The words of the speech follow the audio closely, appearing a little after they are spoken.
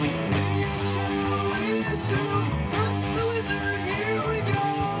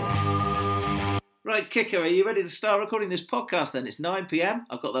Right, Kicker, are you ready to start recording this podcast then? It's 9 p.m.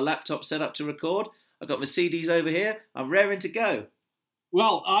 I've got the laptop set up to record. I've got my CDs over here. I'm raring to go.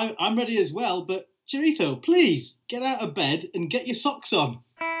 Well, I'm ready as well, but Chirito, please get out of bed and get your socks on.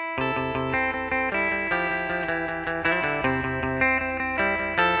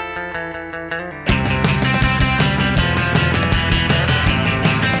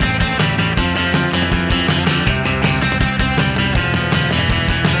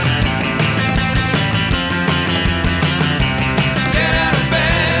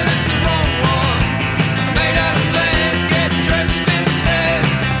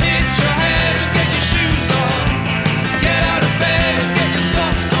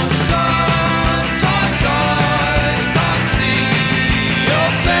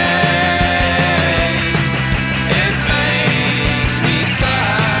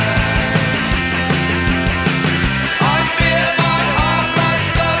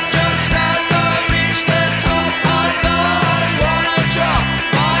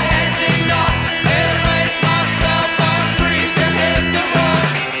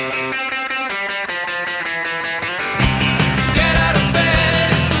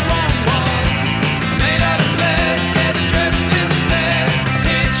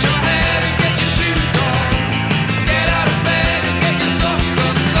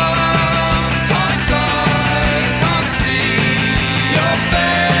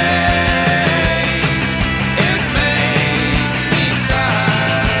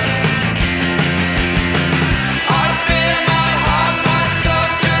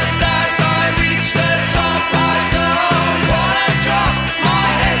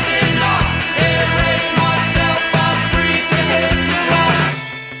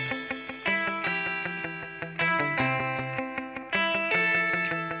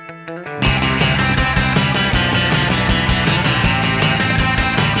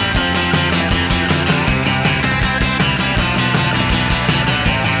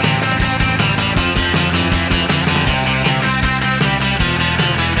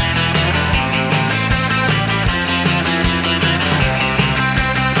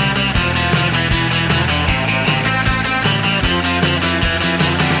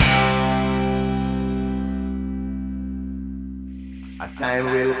 Time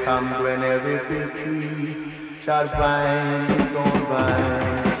will come when every tree shall find its own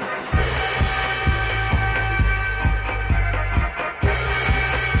vine.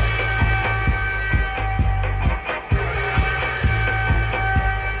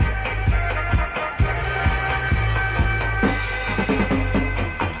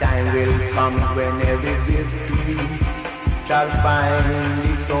 Time will come when every tree shall find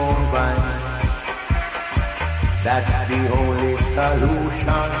its own vine. That's the only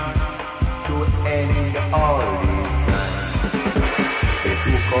solution to end all these crimes. They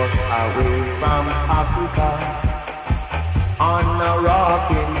took us away from Africa on a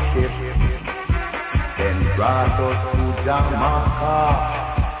rocking ship, then brought us to Jamaica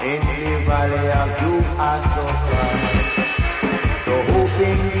in the valley of Blue Africa. So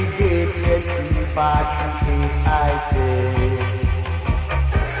open the gate, let's sleep at I say.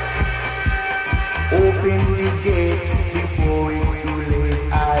 Open the gate before it's too late,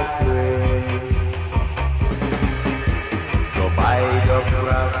 I pray. So bide up,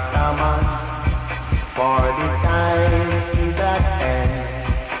 Rastaman, for the time is at hand.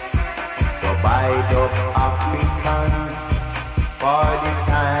 So bide up, African, for the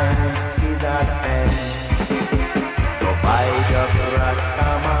time is at hand. So bide up,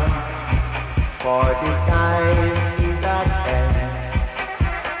 Rastaman, for the time is at hand.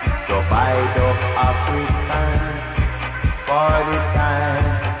 So bide up, African, for the time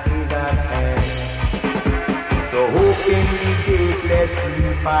is at hand. So open the gate, let's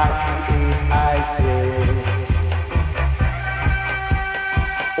leave at the gate, I say.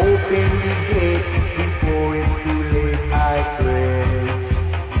 Open the gate before it's too late, I pray.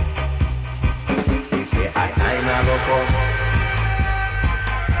 They say a time I go come.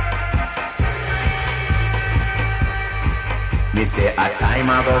 Me say a time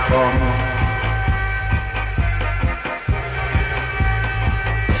I go come.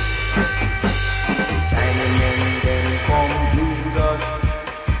 Chinamen then come use us,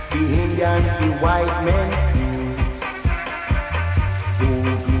 the Indians, the white men too. Do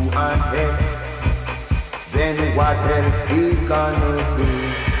and then what else we gonna do?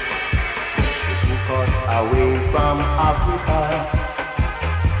 They took us away from Africa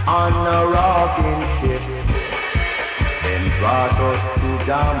on a rocking ship. Then brought us to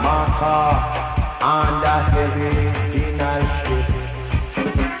Jamaica on the heavy original ship.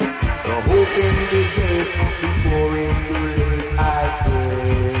 So open the gate before it's too late, I pray.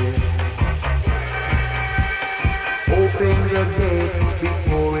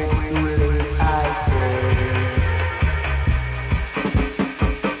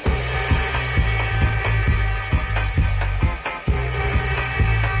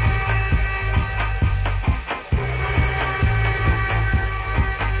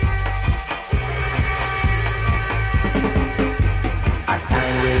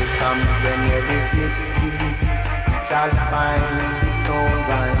 time will come when every gypsy shall find his own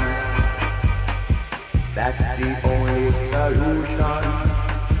rhyme. That's the only solution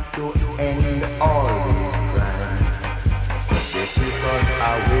to end all these crimes. They took us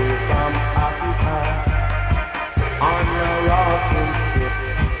away from Africa on a rocking ship,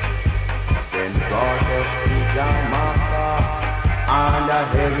 then brought us to Jamaica on a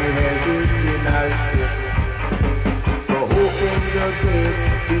heavy dinner ship. So open your gates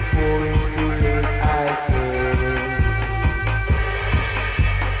before it's too late, I say.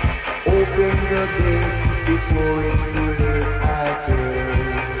 Open your gates before it's too late, I say.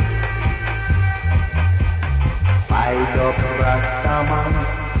 Fight up, Rastaman,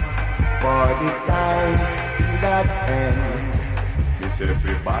 for the time that ends. You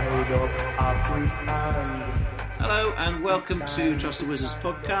simply fight up African. Hello and welcome to Trust the Wizards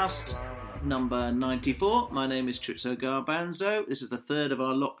podcast, number 94. My name is Tritzo Garbanzo. This is the third of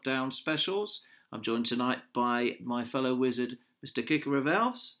our lockdown specials. I'm joined tonight by my fellow wizard, Mr. Kicker of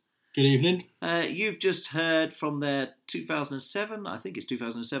Elves. Good evening. You've just heard from their 2007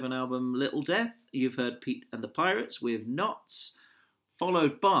 album, Little Death. You've heard Pete and the Pirates with Knots,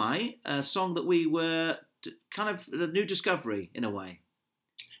 followed by a song that we were kind of a new discovery in a way.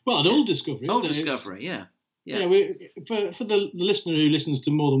 Well, an old discovery. Old discovery, yeah. Yeah, for the listener who listens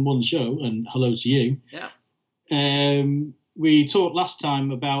to more than one show, and hello to you. Yeah. We talked last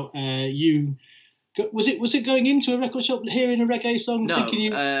time about you. Was it going into a record shop hearing a reggae song? No,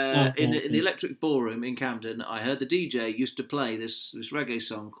 in the Electric Ballroom in Camden, I heard the DJ used to play this reggae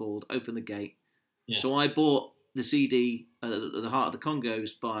song called "Open the Gate." Yeah. So I bought the CD, "The Heart of the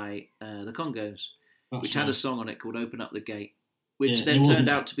Congos" by the Congos, which had a song on it called "Open Up the Gate," which then turned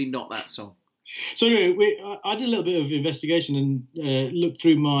out to be not that song. So anyway, I did a little bit of investigation and looked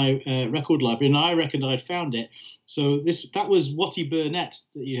through my record library, and I reckoned I'd found it. So that was Wattie Burnett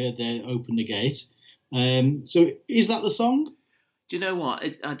that you heard there, "Open the Gate." So is that the song? Do you know what?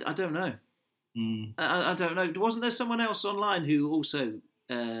 I don't know. I don't know. Wasn't there someone else online who also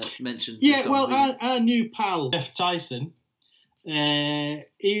mentioned? Yeah, well, our new pal Jeff Tyson,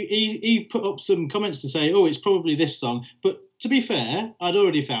 he put up some comments to say, "Oh, it's probably this song." But to be fair, I'd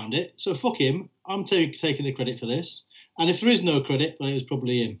already found it, so fuck him. I'm taking the credit for this. And if there is no credit, well, it was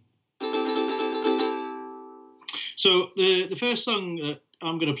probably him. So the first song that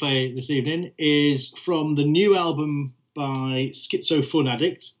I'm going to play this evening is from the new album by Schizo Fun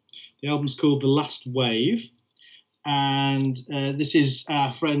Addict. The album's called The Last Wave. And this is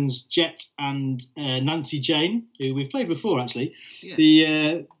our friends Jet and Nancy Jane, who we've played before, actually.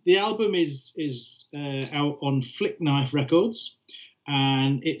 Yeah. The album is out on Flick Knife Records,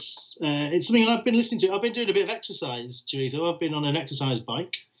 and it's something I've been listening to. I've been doing a bit of exercise, Chorizo. I've been on an exercise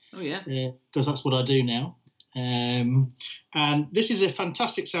bike. Oh, yeah. Because that's what I do now. And this is a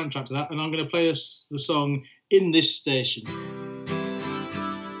fantastic soundtrack to that, and I'm going to play us the song In This Station.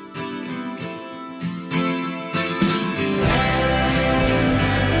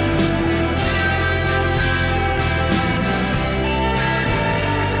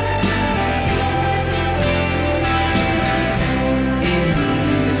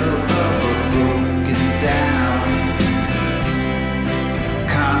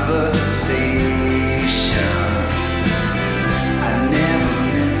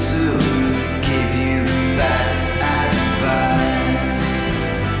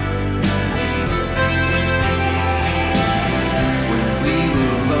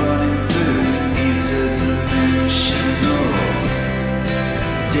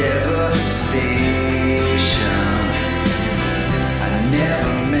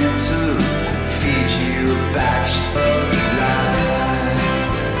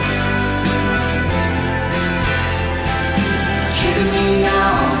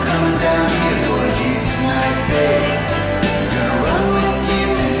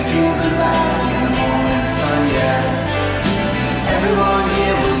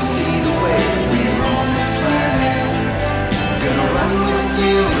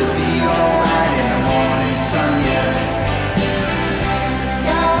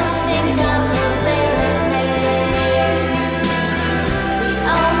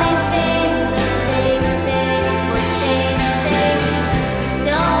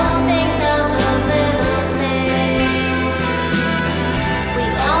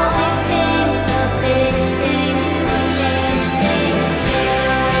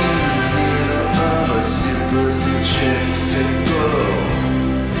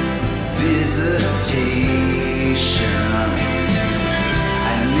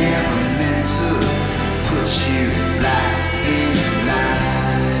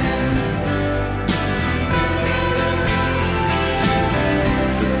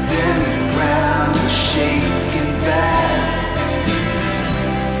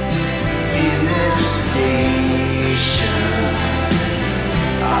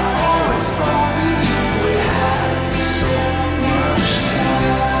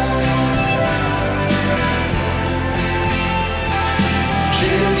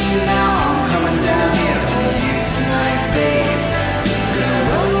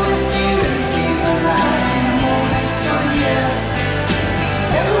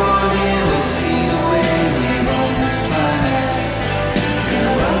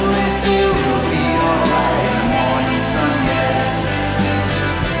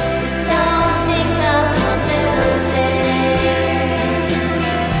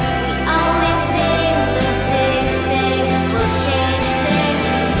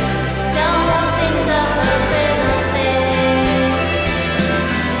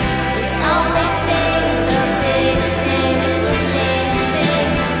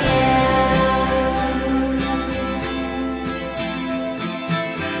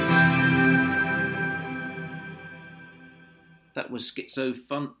 was Schizo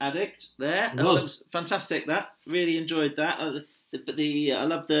Fun Addict there. It was. That was fantastic. That really enjoyed that. I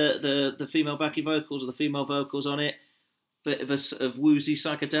love the female backing vocals or the female vocals on it. Bit of a woozy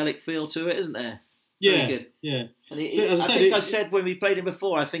psychedelic feel to it, isn't there? Yeah, very good. Yeah. And I said when we played him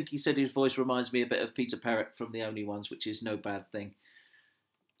before, I think he said his voice reminds me a bit of Peter Parrott from The Only Ones, which is no bad thing.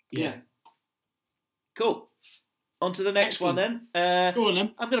 Yeah. Cool. On to the next one then. Go on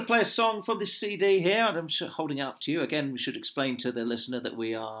then. I'm going to play a song from this CD here, and I'm holding it up to you. Again, we should explain to the listener that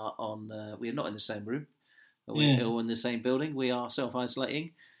we are not in the same room. We're all in the same building. We are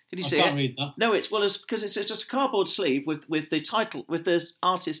self-isolating. Can you see it? I can't read that. No, it's because it's just a cardboard sleeve with the title, with the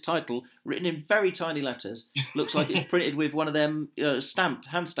artist title written in very tiny letters. Looks like it's printed with one of them hand stamp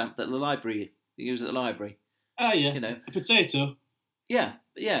that the library you use at the library. Oh yeah, a potato. Yeah,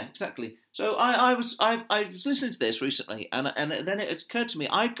 exactly. So I was listening to this recently, and then it occurred to me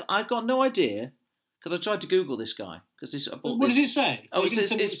I got no idea because I tried to Google this guy What does it say? Oh,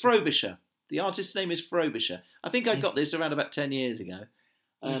 it's Frobisher. The artist's name is Frobisher. I think I got this around about 10 years ago,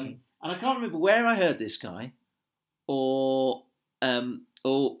 and I can't remember where I heard this guy, or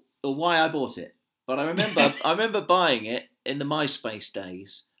why I bought it. But I remember buying it in the MySpace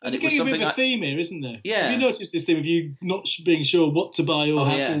days. There's a bit of a theme here, isn't there? Yeah. Have you noticed this thing of you not being sure what to buy or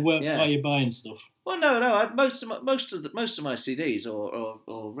why you're buying stuff? Well, no. Most of my CDs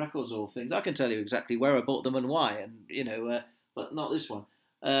or records or things, I can tell you exactly where I bought them and why, and but not this one.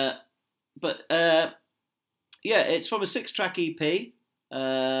 It's from a 6-track EP,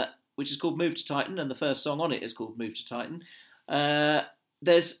 which is called Move to Titan, and the first song on it is called Move to Titan.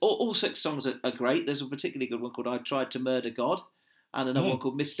 There's all 6 songs are great. There's a particularly good one called I Tried to Murder God, and another one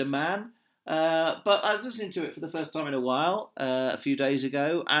called Mr. Man. But I was listening to it for the first time in a while, a few days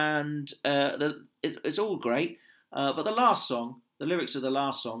ago, and it's all great. But the last song, the lyrics of the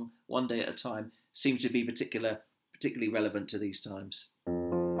last song, One Day at a Time, seem to be particularly relevant to these times.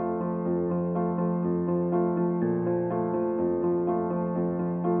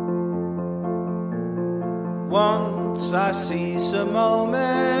 Once I seized a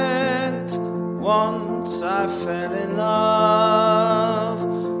moment, once I fell in love,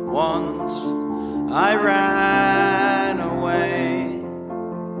 once I ran away,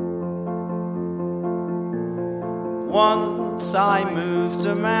 once I moved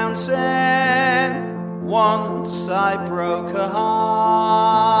a mountain, once I broke a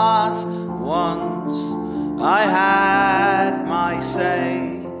heart, once I had my say.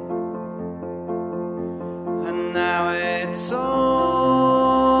 Now it's all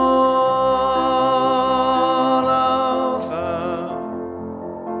over.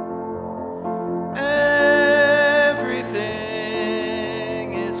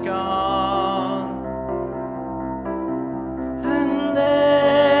 Everything is gone, and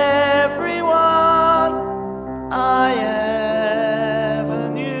everyone I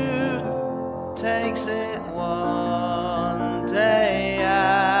ever knew takes it one day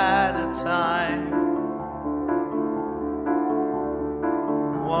at a time.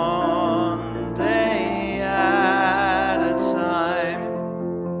 One day at a time.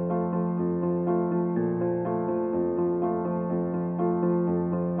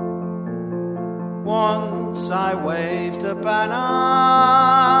 Once I waved a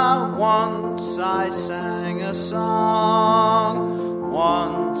banner, once I sang a song,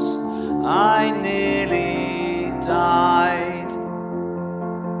 once I nearly died.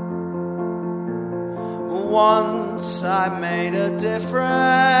 Once I made a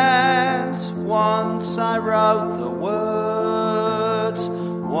difference, once I wrote the words,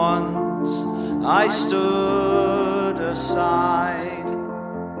 once I stood aside,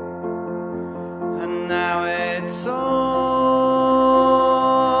 and now it's all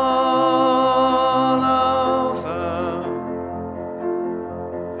over.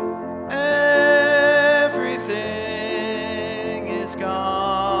 Everything is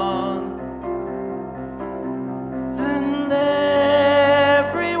gone, and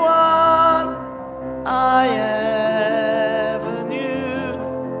everyone I ever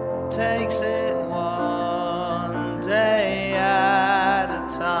knew takes it one day at a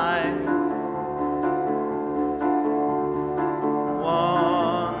time.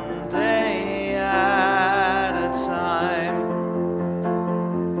 One day at a time.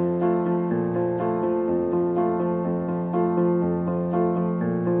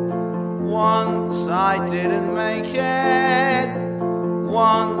 Once I didn't make it,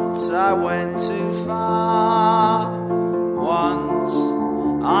 once I went too far, once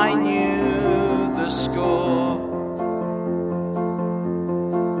I knew the score,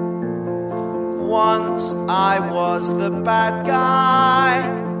 once I was the bad guy,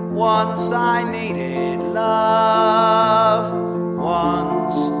 once I needed love,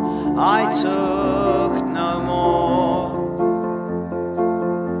 Once I took no more,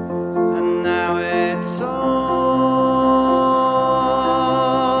 and now it's all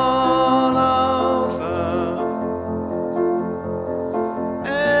over.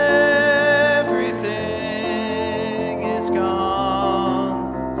 Everything is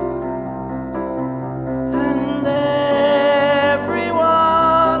gone, and everyone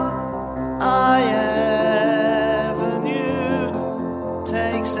I ever knew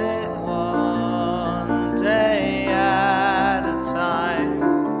takes it one day at a time.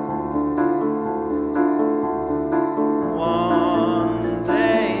 One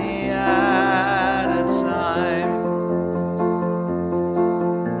day at a time.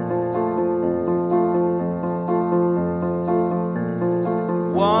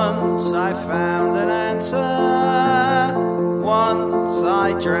 Once I found an answer. Once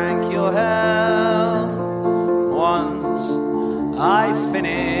I drank your health. Once I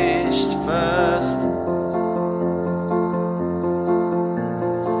finished first.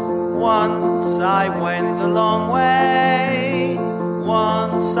 Once I went the long way.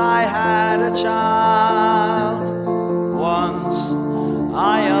 Once I had a child. Once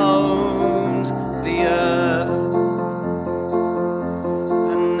I owned the earth.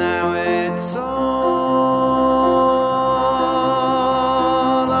 And now it's all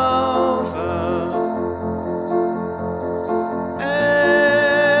over.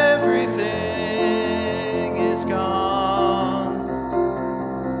 Everything is gone,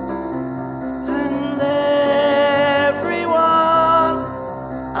 and everyone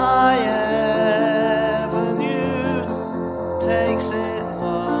I ever knew takes it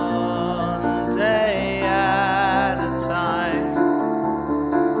one day at a time.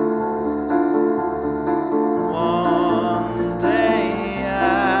 One day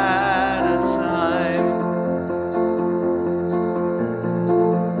at a time.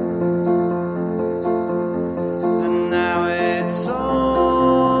 And now it's all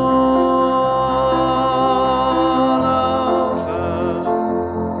over.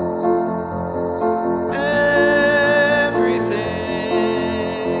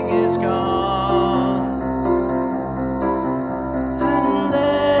 Everything is gone, and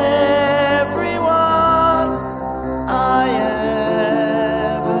everyone I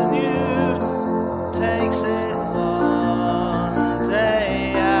ever knew takes it one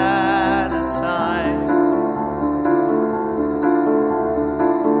day at a time.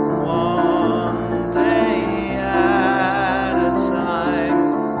 One day at a time.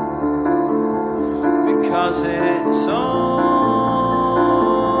 Because it's all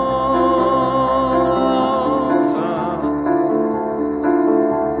over.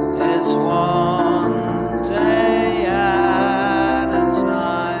 It's one day at a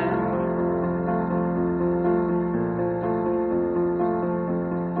time.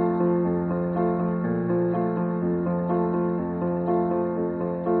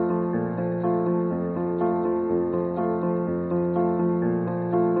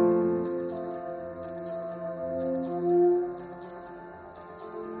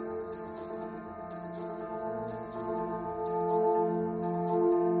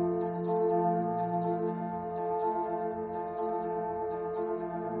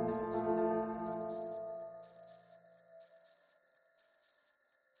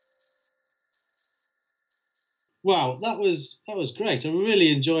 Wow, that was great. I really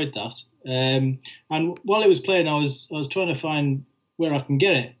enjoyed that. And while it was playing, I was trying to find where I can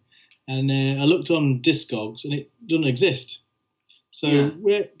get it, and I looked on Discogs, and it doesn't exist. So,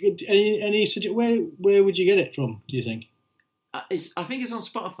 where would you get it from? Do you think? I think it's on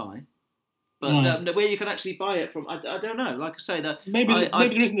Spotify, but where you can actually buy it from, I don't know. Like I say, that maybe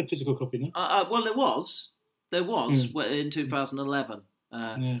there isn't a physical copy now. Well, there was in 2011,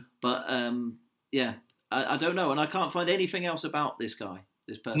 but I don't know, and I can't find anything else about this guy,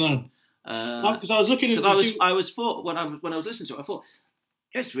 this person. No, because I was looking at. Because I was when I was listening to it, I thought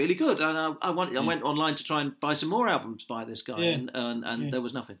it's really good, and I went online to try and buy some more albums by this guy, and there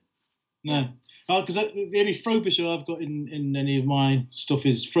was nothing. No, because the only Frobisher I've got in any of my stuff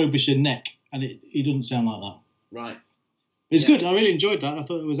is Frobisher Neck, and he doesn't sound like that. Right. It's good. I really enjoyed that. I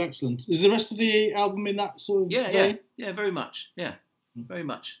thought it was excellent. Is the rest of the album in that sort of vein? Yeah, very much. Yeah, very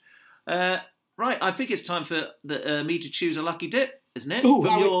much. Right, I think it's time for me to choose a lucky dip, isn't it? Ooh,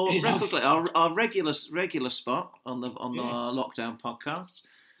 From your record, our regular spot on the Lockdown podcast.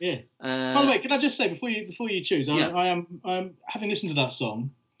 Yeah. By the way, can I just say before you choose, I am having listened to that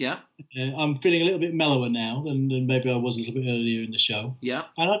song. Yeah. I'm feeling a little bit mellower now than maybe I was a little bit earlier in the show. Yeah.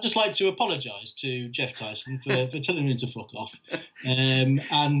 And I'd just like to apologise to Jeff Tyson for telling him to fuck off.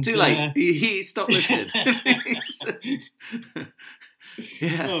 And Too late. He stopped listening.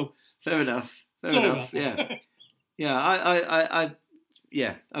 Yeah. Well, Fair enough. sorry enough. about that. Yeah. I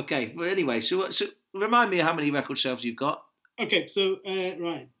yeah. Okay. Well, anyway, so remind me how many record shelves you've got. Okay, so,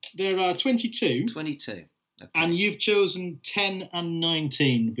 right. There are 22. 22. Okay. And you've chosen 10 and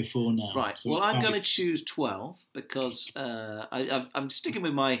 19 before now. Right. So Well, I'm going to choose 12 because I'm sticking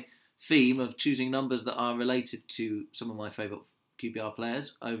with my theme of choosing numbers that are related to some of my favourite QPR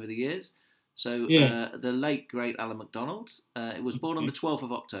players over the years. So the late, great Alan McDonald, it was born on the 12th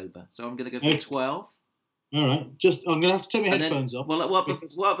of October. So I'm going to go for 12. All right. I'm going to have to take my headphones off. Well,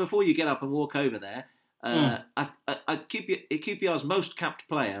 before you get up and walk over there, QPR's most capped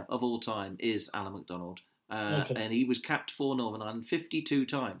player of all time is Alan McDonald. And he was capped for Northern Ireland 52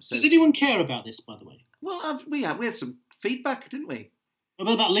 times. So, does anyone care about this, by the way? Well, we had some feedback, didn't we?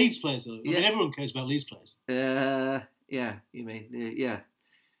 About Leeds players, though. I mean, everyone cares about Leeds players. Yeah, you mean, yeah.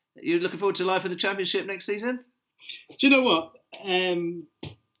 You looking forward to life in the Championship next season? Do you know what?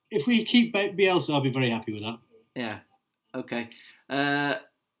 If we keep Bielsa, I'll be very happy with that. Yeah. Okay.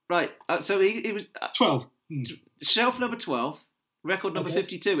 Right. So he was 12. Shelf number 12. Record number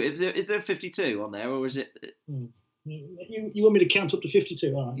 52. Is there 52 on there, or is it? You want me to count up to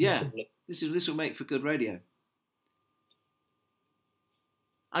 52? All right, yeah. This will make for good radio.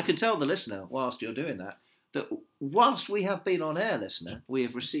 I can tell the listener, whilst you're doing that whilst we have been on air, listener, we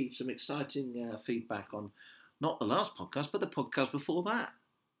have received some exciting feedback on not the last podcast, but the podcast before that,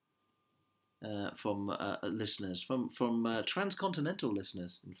 from listeners, from transcontinental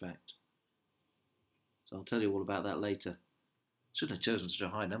listeners, in fact. So I'll tell you all about that later. Shouldn't have chosen such a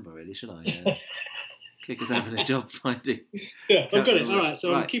high number, really, should I? Kick us having a job finding. Yeah, I've got it. All right,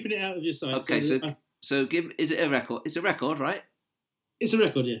 so I'm keeping it out of your sight. Okay, is it a record? It's a record, right? It's a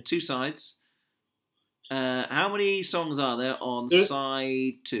record, yeah. 2 sides. How many songs are there on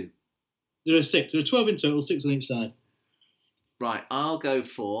side 2? There are 6. There are 12 in total, 6 on each side. Right, I'll go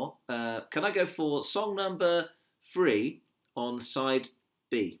for... can I go for song number 3 on side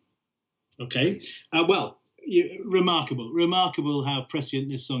B? Okay. Remarkable how prescient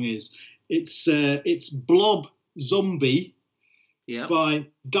this song is. It's Blob Zombie by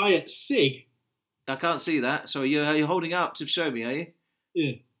Diet Sig. I can't see that. So are you holding up to show me, are you?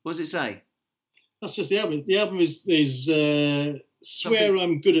 Yeah. What does it say? That's just the album. The album is Swear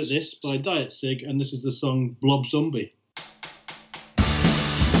I'm Good at This by Diet Sig, and this is the song Blob Zombie.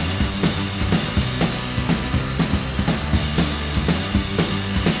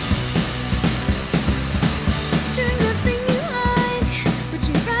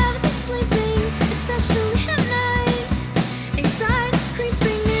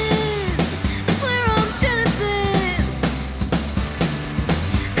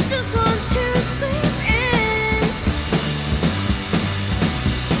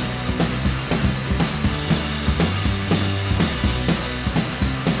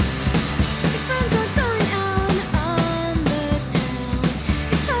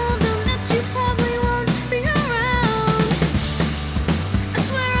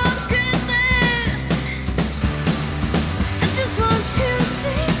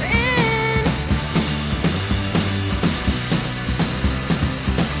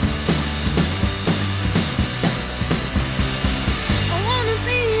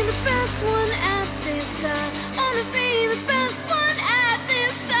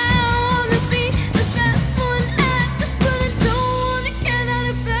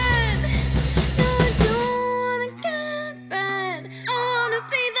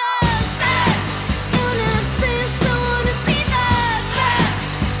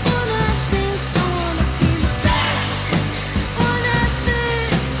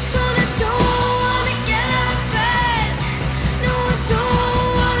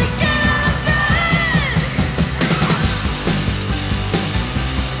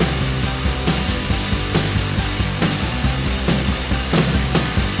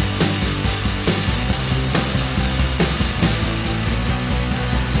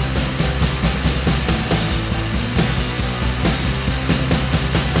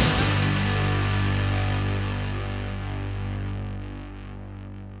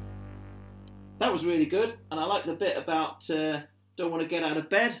 That was really good, and I like the bit about don't want to get out of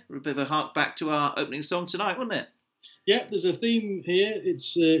bed. A bit of a hark back to our opening song tonight, wasn't it? Yeah, there's a theme here.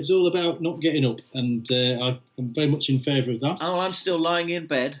 It's all about not getting up, and I'm very much in favour of that. Oh, I'm still lying in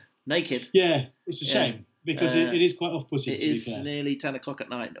bed, naked. Yeah, it's a shame, because it is quite off-putting, It is nearly 10 o'clock at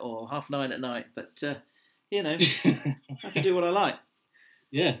night, or 9:30 at night, but, I can do what I like.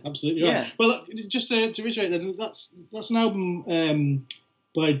 Yeah, absolutely right. Yeah. Well, just to reiterate, then that's an album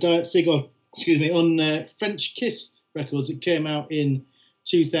by Diet Sigurd, on French Kiss Records. It came out in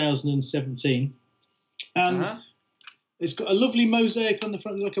 2017, and it's got a lovely mosaic on the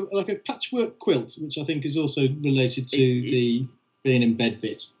front, like a patchwork quilt, which I think is also related to the being in bed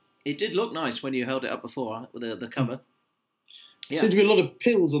bit. It did look nice when you held it up before with the cover. Yeah. Seems to be a lot of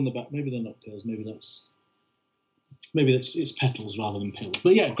pills on the back. Maybe they're not pills. Maybe it's petals rather than pills.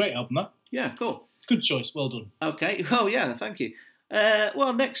 But yeah, great album, that. Yeah, cool. Good choice. Well done. Okay. Well, yeah, thank you.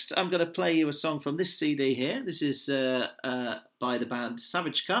 Well, next I'm going to play you a song from this CD here. This is by the band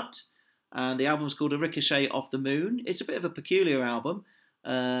Savage Cut, and the album's called A Ricochet Off the Moon. It's a bit of a peculiar album.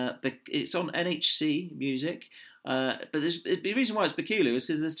 It's on NHC Music. But the reason why it's peculiar is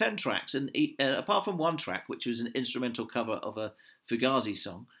because there's 10 tracks, and apart from one track, which was an instrumental cover of a Fugazi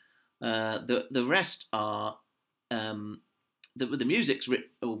song, the rest are the music's written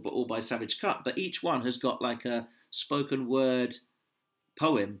all by Savage Cut, but each one has got like a spoken word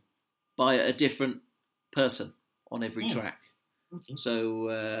poem by a different person on every track. Okay. So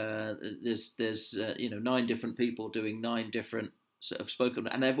there's 9 different people doing 9 different sort of spoken,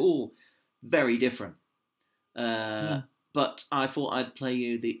 and they're all very different. But I thought I'd play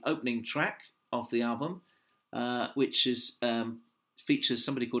you the opening track of the album, which is features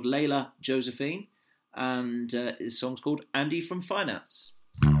somebody called Layla Josephine, and the song's called Andy from Finance.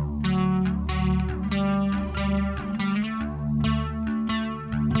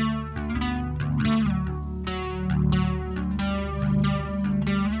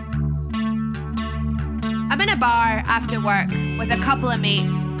 I'm in a bar after work with a couple of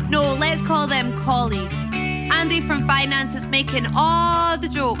mates. No, let's call them colleagues. Andy from Finance is making all the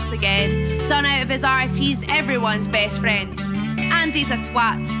jokes again. Son out of his arse, he's everyone's best friend. Andy's a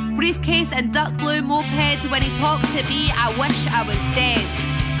twat. Briefcase and duck blue moped. When he talks to me, I wish I was dead.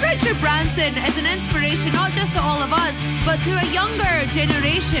 Richard Branson is an inspiration not just to all of us, but to a younger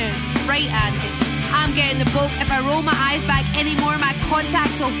generation. Right, Andy? I'm getting the poke. If I roll my eyes back anymore, my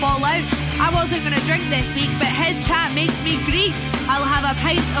contacts will fall out. I wasn't going to drink this week, but his chat makes me greet. I'll have a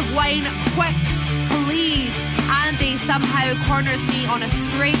pint of wine quick, please. Andy somehow corners me on a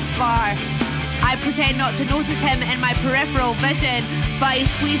straight bar. I pretend not to notice him in my peripheral vision, but he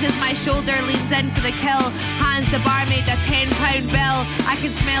squeezes my shoulder, leans in for the kill, hands the barmaid a £10 bill. I can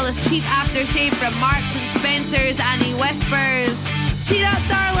smell his cheap aftershave from Marks and Spencer's, and he whispers, "Cheer up,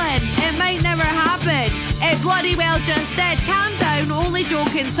 darling, it might never happen. It bloody well just did. Calm down, only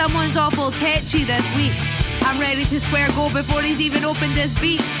joking, someone's awful tetchy this week." I'm ready to swear go before he's even opened his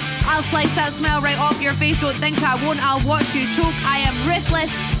beak. I'll slice that smell right off your face, don't think I won't, I'll watch you choke. I am ruthless,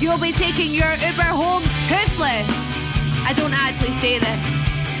 you'll be taking your Uber home toothless. I don't actually say this.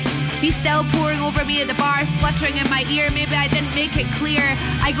 He's still pouring over me at the bar, spluttering in my ear. Maybe I didn't make it clear.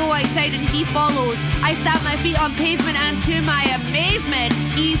 I go outside and he follows. I stamp my feet on pavement, and to my amazement,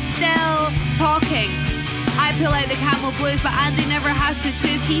 he's still talking. I pull out the Camel Blues, but Andy never has to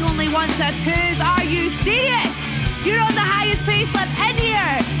choose. He only wants a twos. Are you serious? You're on the highest pay slip in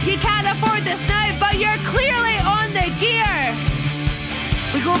here. You can't afford this now, but you're clearly on the gear.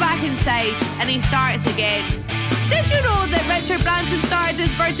 We go back inside, and he starts again. Did you know that Richard Branson started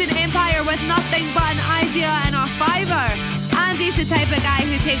his Virgin Empire with nothing but an idea and a fiver? Andy's the type of guy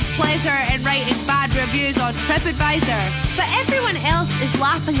who takes pleasure in writing bad reviews on TripAdvisor, but everyone else is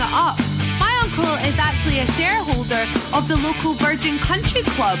laughing it up. My uncle is actually a shareholder of the local Virgin Country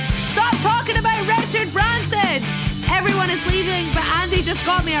Club. Stop talking about Richard Branson! Everyone is leaving, but Andy just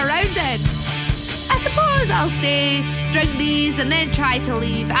got me around it. I suppose I'll stay, drink these, and then try to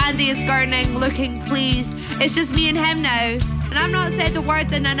leave. Andy is gurning, looking pleased. It's just me and him now, and I've not said the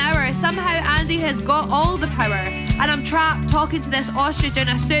words in an hour. Somehow Andy has got all the power, and I'm trapped talking to this ostrich in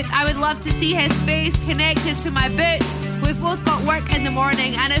a suit. I would love to see his face connected to my boots. We've both got work in the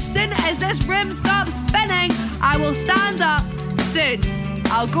morning, and as soon as this room stops spinning, I will stand up soon.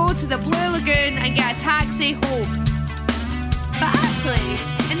 I'll go to the Blue Lagoon and get a taxi home. But actually,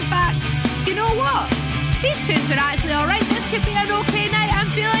 in fact, you know what? These tunes are actually alright. This could be an okay night.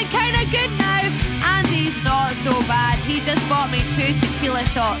 I'm feeling kind of good now. Andy's not so bad. He just bought me 2 tequila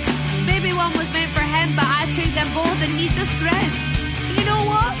shots. Maybe one was meant for him, but I took them both and he just grinned. You know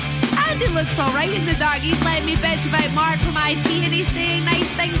what? Andy looks alright in the dark. He's letting me bitch about Mark from IT, and he's saying nice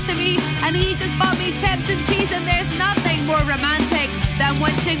things to me, and he just bought me chips and cheese, and there's nothing more romantic than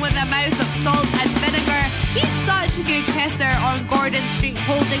winching with a mouth of salt and vinegar. He's such a good kisser on Gordon Street,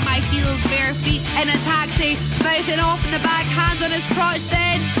 holding my heels, bare feet in a taxi, mouthing off in the back, hands on his crotch.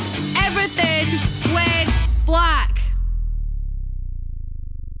 Then everything went black.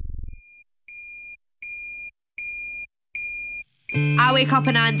 I I wake up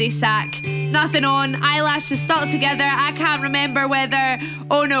in Andy's sack. Nothing on, eyelashes stuck together. I can't remember whether...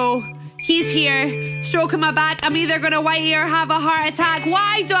 Oh no, he's here, stroking my back. I'm either going to whitey or have a heart attack.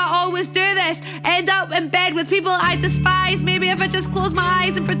 Why do I always do this? End up in bed with people I despise. Maybe if I just close my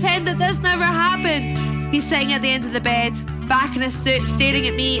eyes and pretend that this never happened. He's sitting at the end of the bed, back in his suit, staring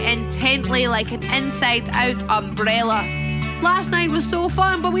at me intently like an inside-out umbrella. Last night was so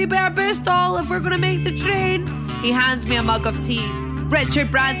fun, but we better boost all if we're going to make the train. He hands me a mug of tea.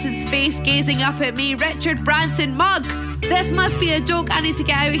 Richard Branson's face gazing up at me. Richard Branson mug! This must be a joke. I need to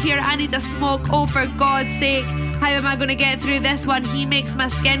get out of here. I need to smoke. Oh, for God's sake. How am I going to get through this one? He makes my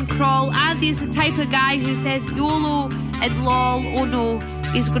skin crawl. Andy's the type of guy who says YOLO and lol. Oh no,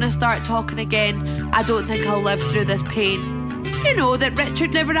 he's going to start talking again. I don't think I'll live through this pain. You know that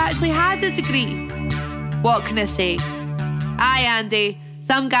Richard never actually had a degree. What can I say? Aye, Andy.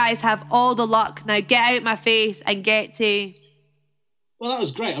 Some guys have all the luck. Now get out my face and get to... Well, that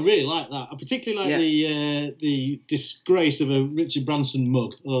was great. I really like that. I particularly like the disgrace of a Richard Branson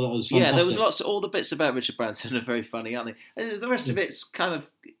mug. Oh, that was fantastic. Yeah, there was lots. All the bits about Richard Branson are very funny, aren't they? And the rest of it's kind of,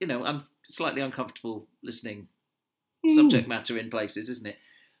 slightly uncomfortable listening subject matter in places, isn't it?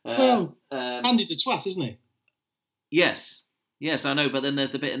 Andy's a twat, isn't he? Yes, I know. But then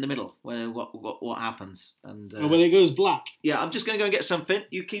there's the bit in the middle where what happens, and when it goes black. Yeah, I'm just going to go and get something.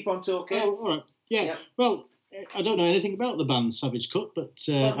 You keep on talking. Oh, all right. Yeah. Well, I don't know anything about the band Savage Cut, but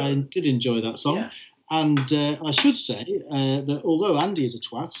I did enjoy that song. Yeah. And I should say that although Andy is a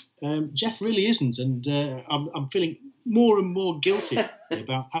twat, Jeff really isn't. And I'm feeling more and more guilty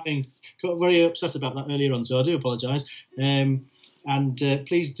about having got very upset about that earlier on. So I do apologise. And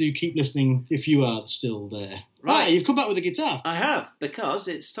please do keep listening if you are still there. Right, you've come back with a guitar. I have, because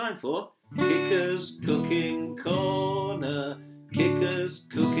it's time for Kicker's Cooking Corner. Kicker's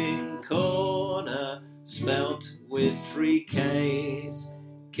Cooking Corner. Spelt with 3 Ks.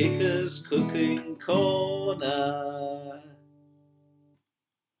 Kicker's Cooking Corner.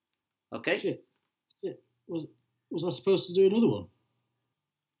 Okay. Shit. Was I supposed to do another one?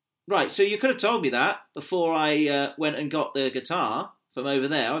 Right, so you could have told me that before I went and got the guitar from over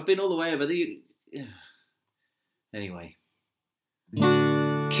there. I've been all the way over the... Anyway.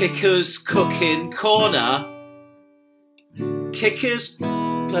 Kicker's Cooking Corner. Kicker's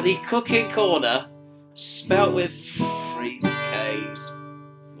bloody Cooking Corner. Spelt with 3 Ks.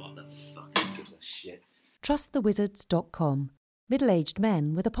 What the fuck? Who gives a shit? TrustTheWizards.com. Middle-aged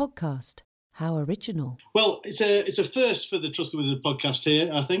men with a podcast. How original. Well, it's a first for the Trust the Wizard podcast here,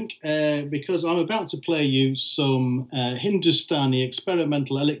 I think, because I'm about to play you some Hindustani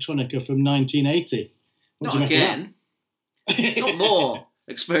experimental electronica from 1980. Not again. Not more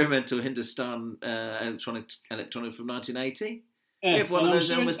experimental Hindustan electronic from 1980. We have one of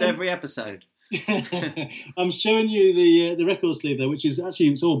those almost every episode. I'm showing you the record sleeve there, which is actually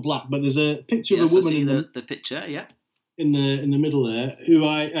it's all black, but there's a picture of a woman in the picture, yeah, in the middle there, who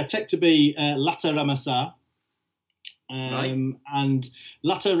I take to be Lata Ramasa. Right. And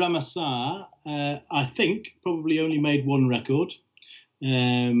Lata Ramasa, I think, probably only made one record,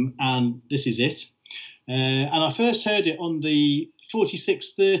 and this is it. And I first heard it on the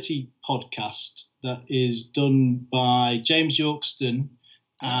 4630 podcast that is done by James Yorkston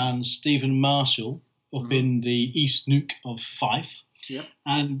and Stephen Marshall up in the East Nook of Fife. Yep.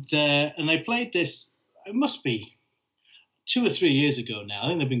 And they played this, it must be 2 or 3 years ago now. I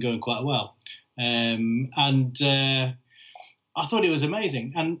think they've been going quite well. And I thought it was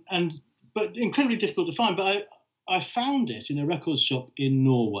amazing but incredibly difficult to find. But I found it in a record shop in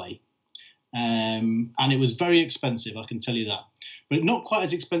Norway. And it was very expensive, I can tell you that. But not quite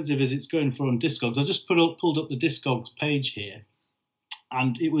as expensive as it's going for on Discogs. I just pulled up the Discogs page here.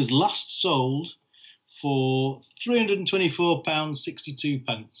 And it was last sold for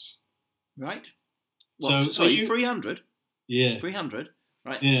 £324.62. Right. What, so 300? Yeah. 300?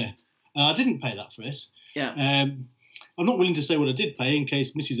 Right. Yeah. I didn't pay that for it. Yeah. I'm not willing to say what I did pay in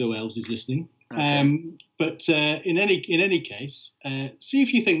case Mrs. O'Ells is listening. Okay. But in any case, see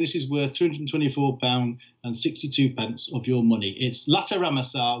if you think this is worth £324.62 of your money. It's Lata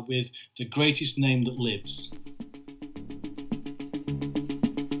Ramasa with The Greatest Name That Lives.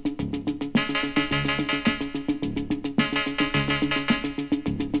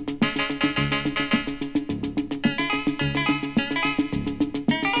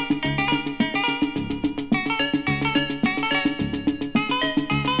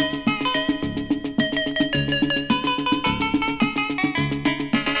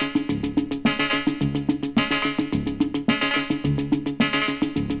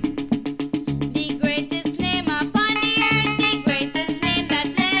 The greatest name I've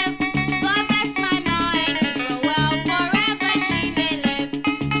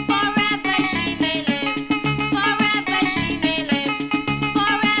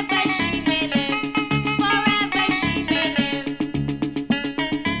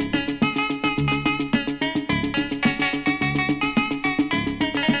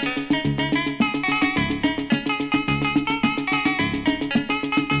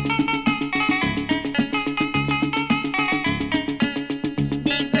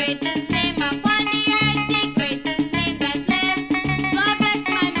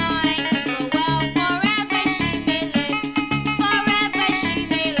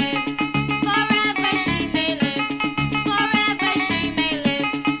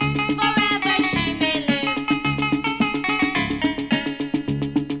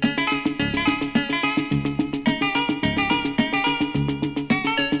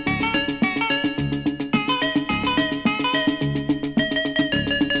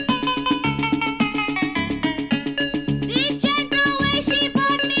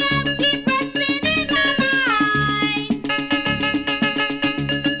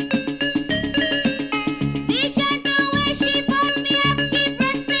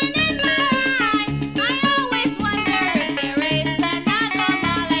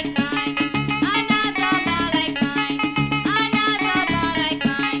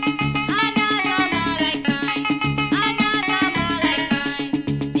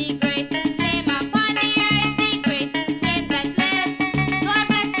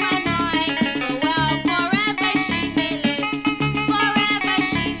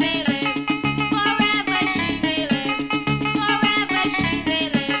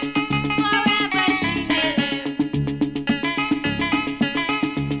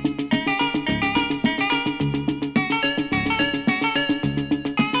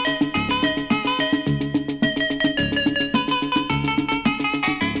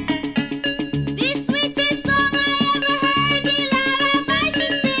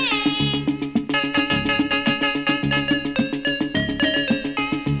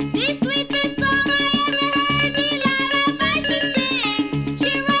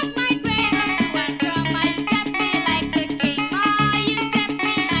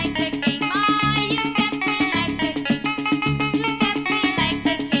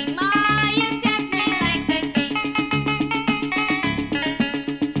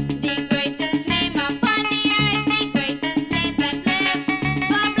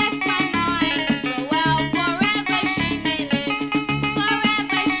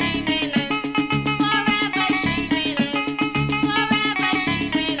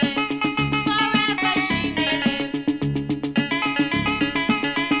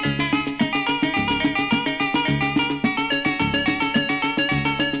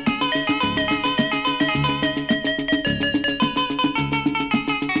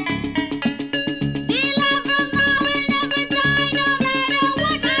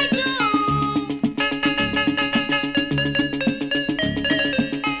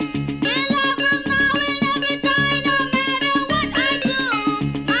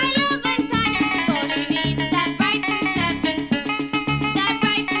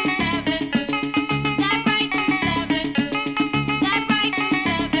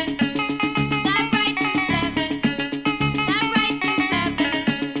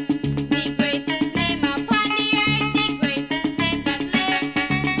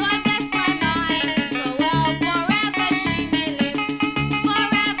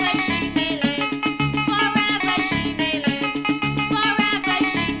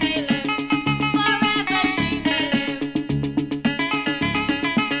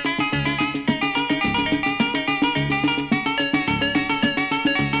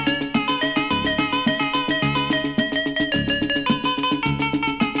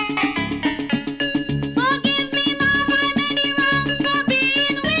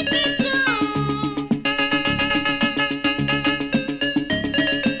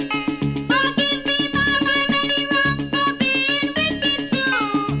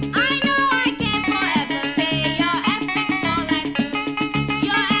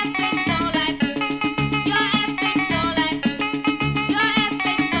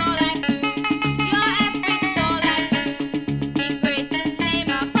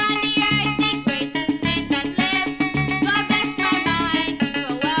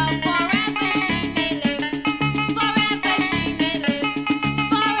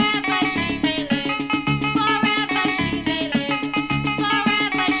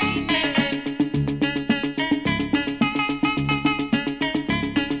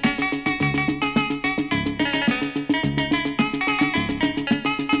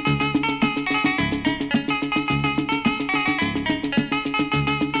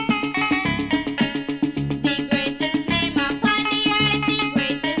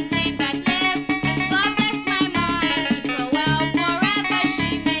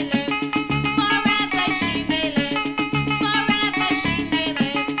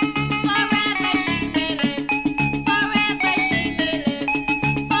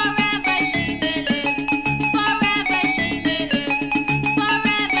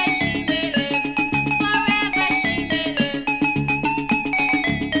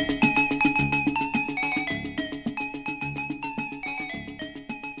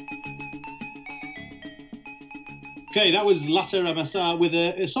Okay, that was Lata Ramasar with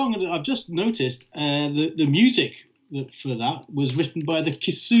a song that I've just noticed. The music for that was written by the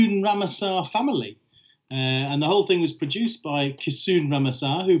Kisun Ramasar family. And the whole thing was produced by Kisun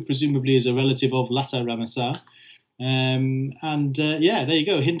Ramasar, who presumably is a relative of Lata Ramasar. Yeah, there you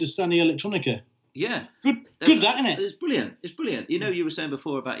go, Hindustani electronica. Yeah. Good that, isn't it? It's brilliant. It's brilliant. You know, you were saying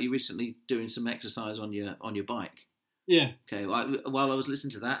before about you recently doing some exercise on your bike. Yeah. Okay, while I was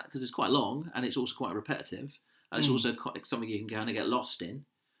listening to that, because it's quite long and it's also quite repetitive, and it's also quite something you can kind of get lost in.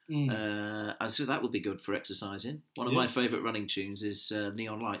 So that would be good for exercising. One of my favourite running tunes is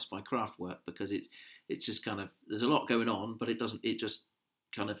Neon Lights by Kraftwerk, because it's just kind of, there's a lot going on, but there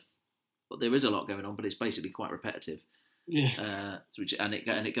is a lot going on, but it's basically quite repetitive. Yeah. And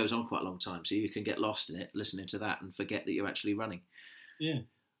it goes on quite a long time, so you can get lost in it listening to that and forget that you're actually running. Yeah.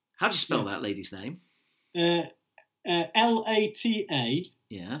 How do you spell that lady's name? Lata.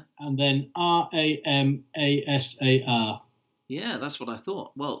 Yeah. And then Ramasar. Yeah, that's what I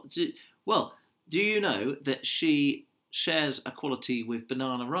thought. Well, do you know that she shares a quality with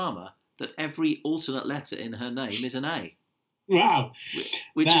Bananarama, that every alternate letter in her name is an A? Wow.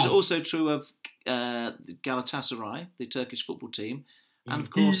 Which is also true of Galatasaray, the Turkish football team, and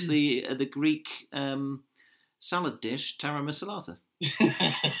of course the Greek salad dish Tara Masalata.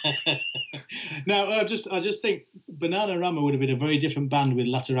 Now, I just think Bananarama would have been a very different band with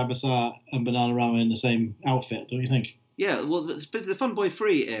Lata Ramasar and Bananarama in the same outfit, don't you think? Yeah, well, the Fun Boy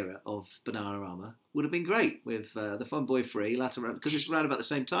Free era of Bananarama would have been great with the Fun Boy Free, Lata Ramasar, because it's around about the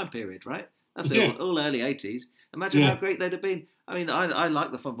same time period, right? That's all early 80s. Imagine how great they'd have been. I mean, I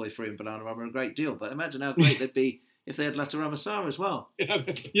like the Fun Boy Free and Bananarama a great deal, but imagine how great they'd be if they had Lata Ramasar as well.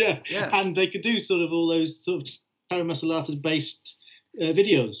 Yeah, and they could do sort of all those sort of Tara Masalata-based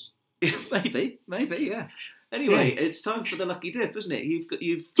videos. maybe, yeah. Anyway, it's time for the lucky dip, isn't it? You've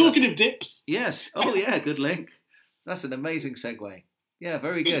talking of dips. Yes. Oh yeah, good link. That's an amazing segue. Yeah,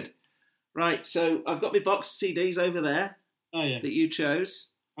 very good. Right, so I've got my box of CDs over there. Oh yeah. That you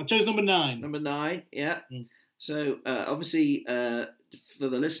chose. I chose number 9. Number 9, yeah. So obviously, for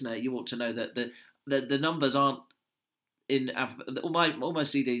the listener, you want to know that the numbers aren't in all my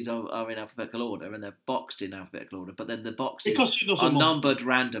CDs are in alphabetical order, and they're boxed in alphabetical order. But then the boxes are numbered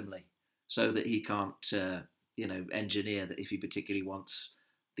randomly, so that he can't, engineer that if he particularly wants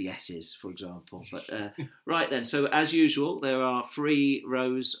the S's, for example. But right then, so as usual, there are 3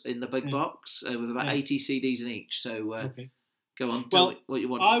 rows in the big box with about 80 CDs in each. So go on, tell me what you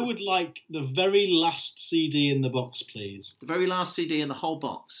want. I would like the very last CD in the box, please. The very last CD in the whole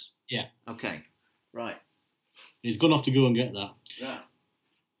box? Yeah. Okay, right. He's gone off to go and get that. Yeah.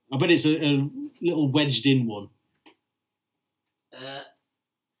 I bet it's a little wedged in one.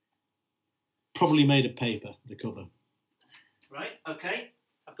 Probably made of paper, the cover. Right, okay.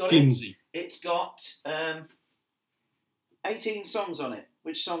 I've got Flimsy. It's got 18 songs on it.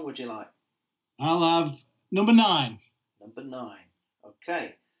 Which song would you like? I'll have number 9. Number 9.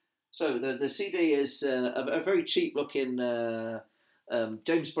 Okay. So the CD is a very cheap looking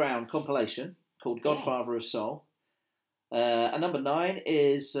James Brown compilation called Godfather of Soul. And number 9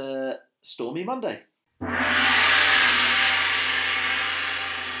 is Stormy Monday.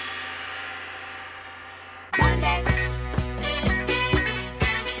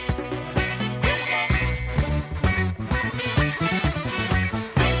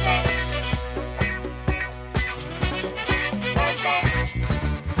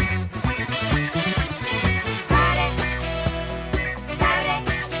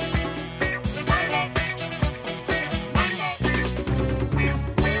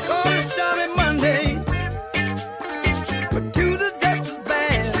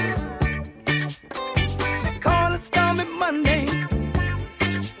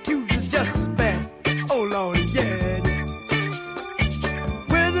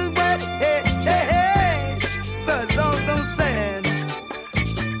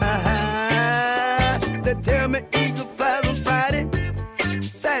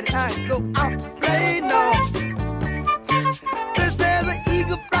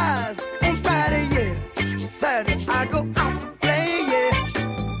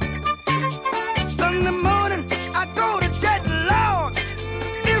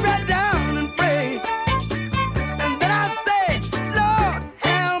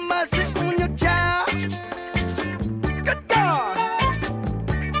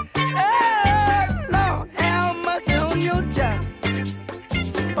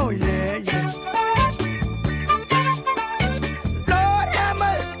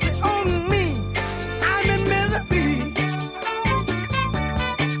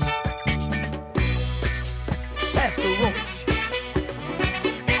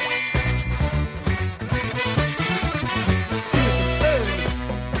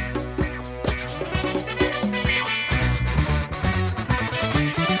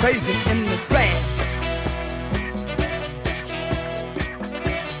 grazing in the grass.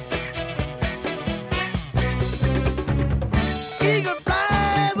 Eagle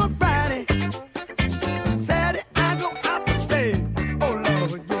flies on Friday. Saturday I go out to play. Oh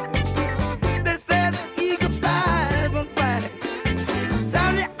Lord, yeah. They said the eagle flies on Friday.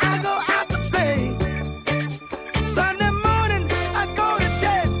 Saturday I go out to play. Sunday morning I go to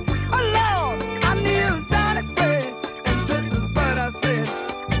church. Oh Lord, I kneel down and pray. And this is what I said.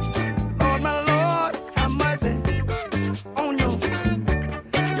 Lord, my Lord, have mercy on your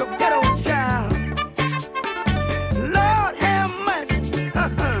ghetto child. Lord, have mercy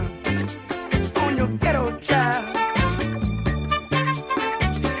on your ghetto child.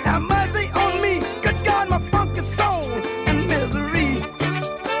 Have mercy on me, good God, my funky soul in misery.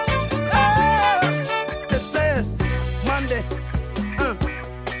 Oh, this is Monday.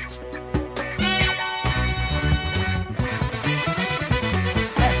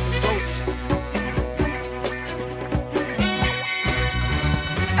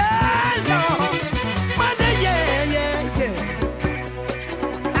 Hey, Lord, Monday, yeah, yeah, yeah.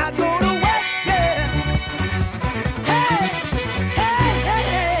 I go to work, yeah. Hey, hey, hey,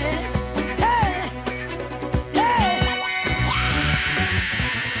 hey, hey,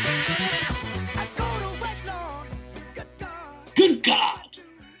 I go to work, Lord. Good God. Good God.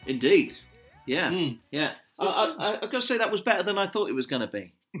 Indeed. Yeah. Mm. Yeah. So- I've got to say that was better than I thought it was going to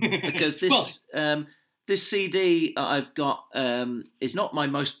be. Because this this CD I've got is not my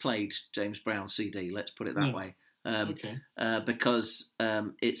most played James Brown CD. Let's put it that No. way. Okay. Because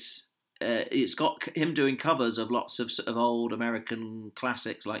it's got him doing covers of lots of sort of old American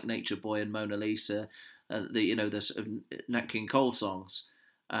classics like Nature Boy and Mona Lisa, the sort of Nat King Cole songs,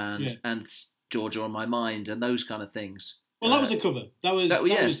 and Georgia on My Mind and those kind of things. Well, that was a cover. That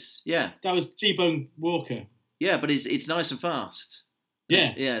was T-Bone Walker. Yeah, but it's nice and fast.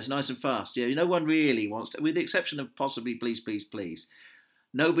 Yeah. Yeah, it's nice and fast. Yeah, no one really wants to, with the exception of possibly Please, Please, Please,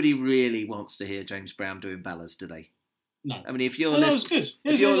 nobody really wants to hear James Brown doing ballads, do they? No. I mean, if you're That was good.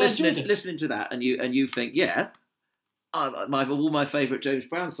 if you're I enjoyed it. listening to that and you think, yeah, all my favourite James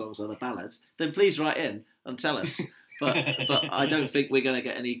Brown songs are the ballads, then please write in and tell us. But I don't think we're going to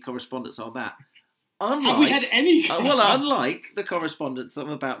get any correspondence on that. Have we had any? Unlike the correspondence that I'm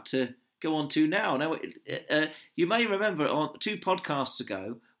about to go on to now. Now, you may remember on 2 podcasts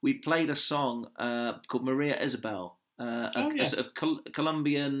ago, we played a song called Maria Isabel, a sort of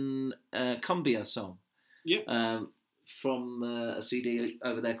Colombian cumbia song. Yeah. From a CD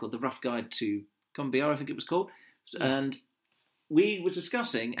over there called The Rough Guide to Cumbia, I think it was called. Yeah. And we were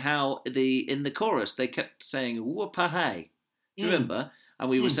discussing how in the chorus they kept saying "whoop-a hey." Do you remember? And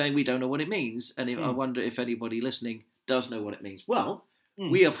we were saying we don't know what it means, and I wonder if anybody listening does know what it means. Well,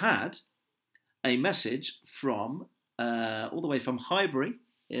 we have had a message from all the way from Highbury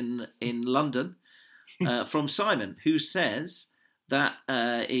in London from Simon, who says that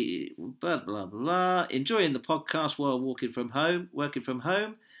blah blah blah, enjoying the podcast while working from home,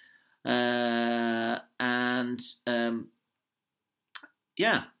 and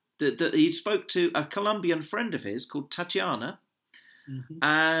he spoke to a Colombian friend of his called Tatiana. Mm-hmm.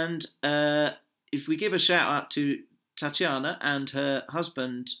 And if we give a shout out to Tatiana and her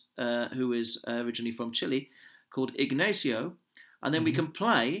husband, who is originally from Chile, called Ignacio, and then we can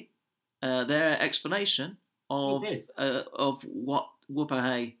play their explanation of what whoop-a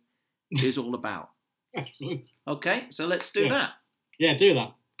hey is all about. Excellent. Okay, so let's do that. Yeah, do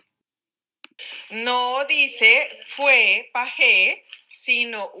that. No dice fue pa je,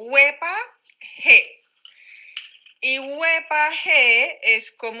 sino huepa je. Y huepa je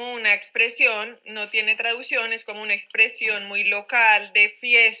es como una expresión, no tiene traducción, es como una expresión muy local de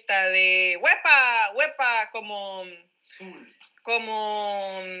fiesta, de huepa, huepa, como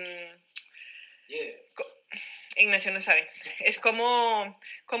Ignacio no sabe, es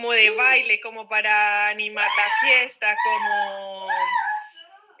como de baile, como para animar la fiesta,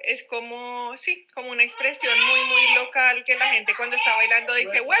 es como una expresión muy local que la gente cuando está bailando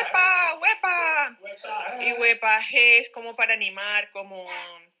dice huepa, huepa, y huepa je es como para animar,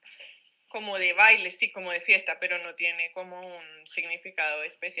 como de baile, sí, como de fiesta, pero no tiene como un significado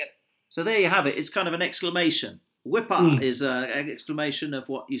especial. So there you have it. It's kind of an exclamation. Whippa is an exclamation of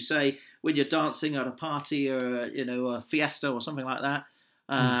what you say when you're dancing at a party or a fiesta or something like that.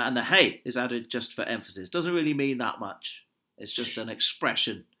 And the hey is added just for emphasis. Doesn't really mean that much. It's just an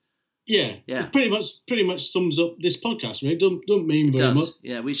expression. Yeah. It pretty much sums up this podcast, right? Don't mean very much.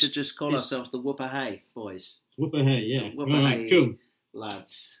 Yeah, we should just call ourselves the Whoop-a hey boys. Whoop-a hey, yeah. Whoop-a hey, cool.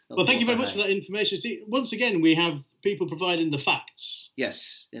 Lads. Well, thank you very much for that information. See, once again, we have people providing the facts.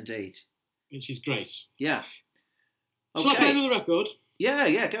 Yes, indeed. Which is great. Yeah. Okay. Shall I play another record?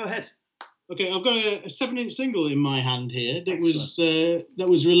 Yeah, go ahead. Okay, I've got a 7-inch single in my hand here that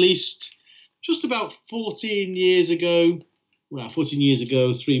was released just about 14 years ago. Well, 14 years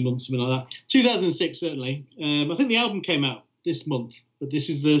ago, 3 months, something like that. 2006, certainly. I think the album came out this month, but this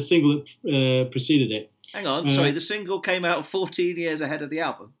is the single that preceded it. Hang on, sorry, the single came out 14 years ahead of the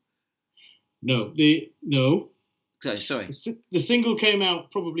album? No. Okay, sorry. The single came out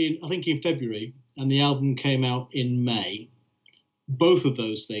probably, I think, in February, and the album came out in May. Both of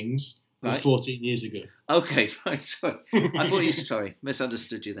those things were 14 years ago. Okay, right, sorry. I thought you,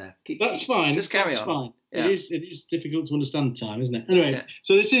 misunderstood you there. That's fine. Just carry on. Fine. Yeah. It is difficult to understand time, isn't it? Anyway,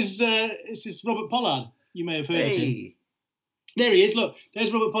 so this is Robert Pollard. You may have heard of him. There he is. Look,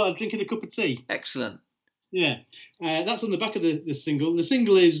 there's Robert Pollard drinking a cup of tea. Excellent. Yeah, that's on the back of the single. The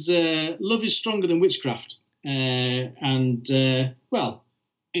single is "Love Is Stronger Than Witchcraft," and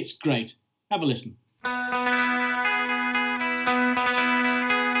it's great. Have a listen.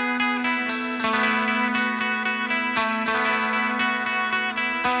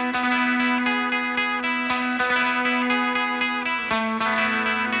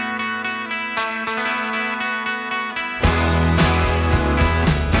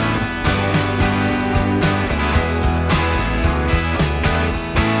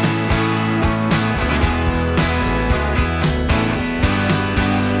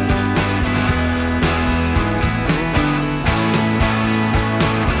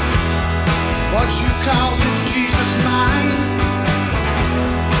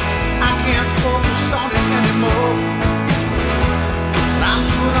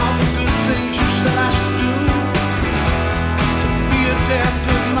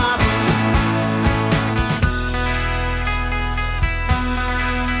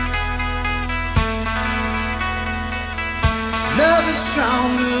 Love is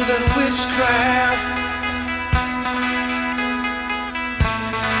stronger than witchcraft.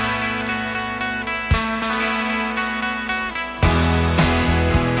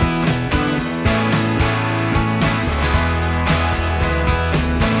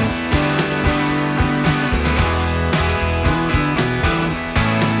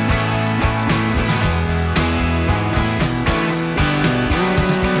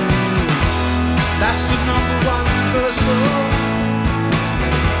 That's the number one reversal.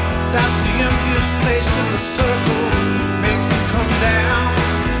 That's the emptiest place in the circle. Make them come down.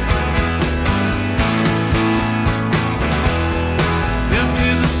 Empty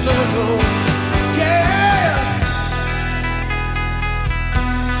the circle. Yeah.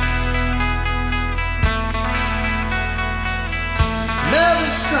 Love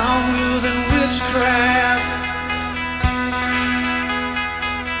is stronger than witchcraft.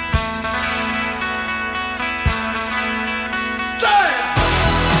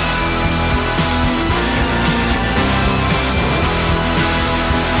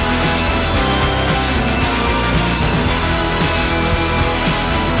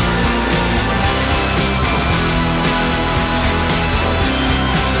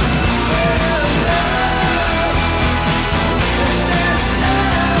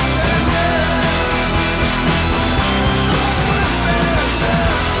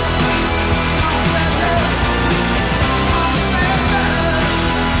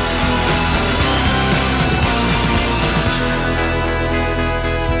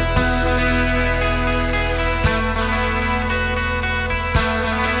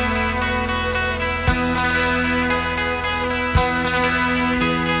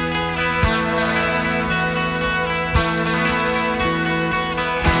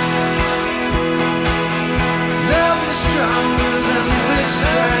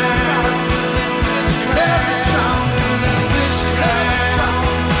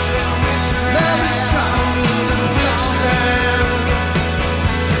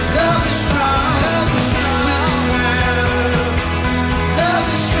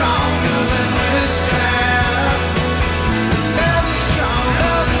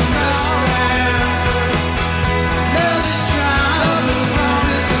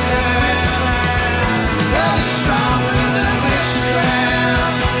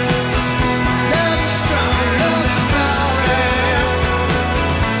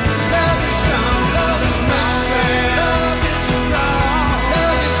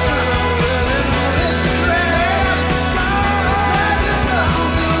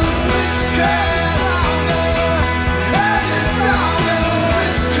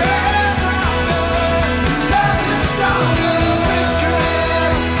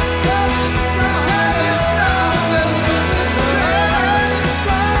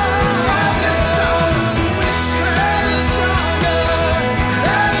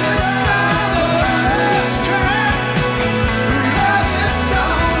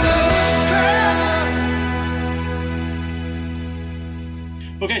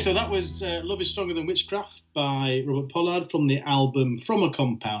 Love is Stronger Than Witchcraft by Robert Pollard from the album From a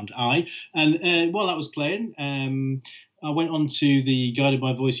Compound Eye. And while that was playing, I went onto the Guided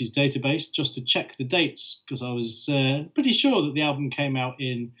by Voices database just to check the dates, because I was pretty sure that the album came out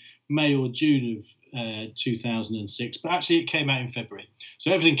in May or June of 2006, but actually it came out in February.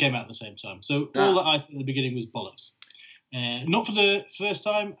 So everything came out at the same time. So all that I said at the beginning was bollocks. Not for the first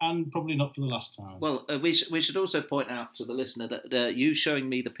time, and probably not for the last time. Well, we should also point out to the listener that you showing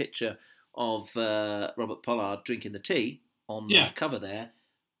me the picture of Robert Pollard drinking the tea on the cover there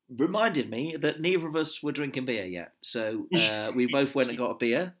reminded me that neither of us were drinking beer yet. So we both went and got a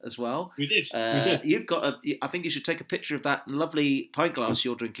beer as well. We did. You've got I think you should take a picture of that lovely pint glass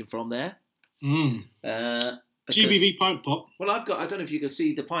you're drinking from there. GBV pint pot. Well, I don't know if you can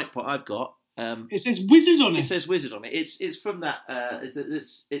see the pint pot I've got. It says Wizard on it. It says Wizard on it. It's from that.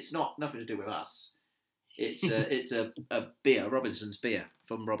 It's not nothing to do with us. It's a beer, Robinson's beer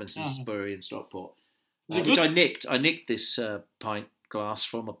from Robinson's Brewery in Stockport, which I nicked. I nicked this pint glass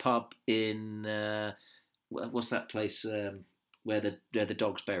from a pub in what's that place where the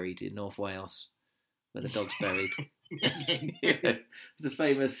dog's buried in North Wales, where the dog's buried. It's a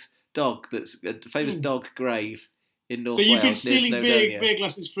famous dog. That's a famous dog grave. In North so you've been Wales, stealing beer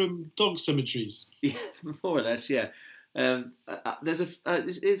glasses from dog cemeteries? Yeah, more or less, yeah. There's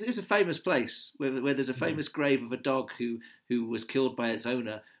it's a famous place where there's a famous grave of a dog who was killed by its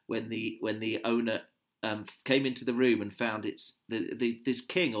owner when the owner came into the room and found this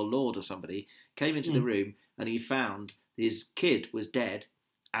king or lord or somebody came into the room and he found his kid was dead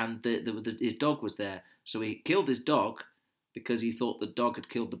and his dog was there. So he killed his dog because he thought the dog had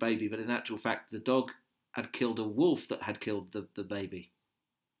killed the baby, but in actual fact the dog had killed a wolf that had killed the baby.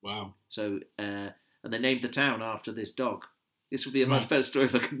 Wow. So, and they named the town after this dog. This would be a much better story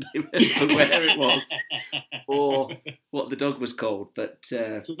if I could remember where it was or what the dog was called. But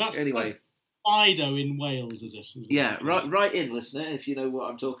so that's Fido in Wales, is it? Yeah, right in, listener, if you know what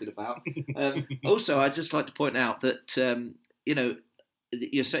I'm talking about. Also, I'd just like to point out that, you're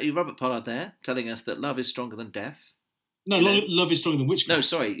Robert Pollard there telling us that love is stronger than death. No, love is stronger than witchcraft. No,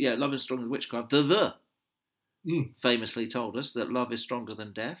 sorry, love is stronger than witchcraft. Famously told us that love is stronger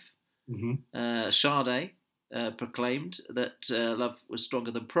than death. Sade proclaimed that love was stronger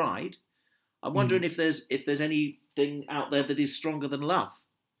than pride. I'm wondering if there's anything out there that is stronger than love.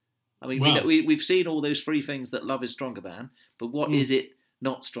 I mean, we've seen all those three things that love is stronger than, but what is it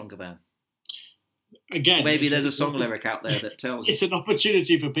not stronger than? Again, maybe there's a song lyric out there that tells us. It's an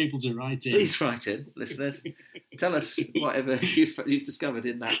opportunity for people to write in. Please write in, listeners. Tell us whatever you've discovered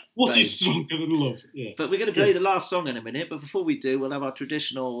in that. What is stronger than love? Yeah. But we're going to play the last song in a minute. But before we do, we'll have our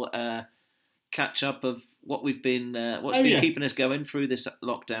traditional catch up of what we've been, keeping us going through this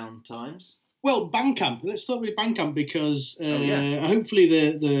lockdown times. Well, Bandcamp. Let's start with Bandcamp because hopefully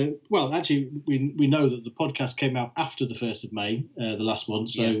we know that the podcast came out after the 1st of May, the last one.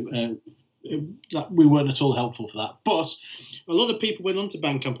 So. That we weren't at all helpful for that. But a lot of people went onto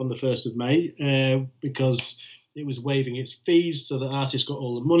Bandcamp on the 1st of May because it was waiving its fees so that artists got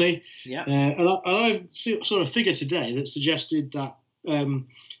all the money. Yeah. And I've saw a figure today that suggested that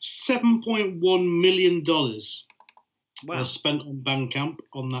 $7.1 million was spent on Bandcamp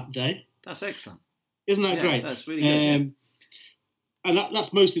on that day. That's excellent. Isn't that great? That's really good. And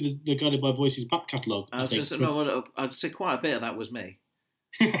that's mostly the Guided by Voices back catalogue. I'd say quite a bit of that was me.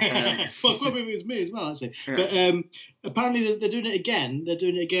 Well, probably it was me as well, actually. Yeah. But apparently they're doing it again. They're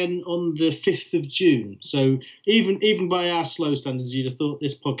doing it again on the 5th of June. So even by our slow standards, you'd have thought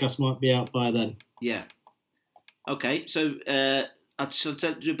this podcast might be out by then. Yeah. Okay, so I shall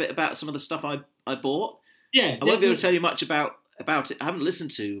tell you a bit about some of the stuff I bought. Yeah. I won't be able to tell you much about it. I haven't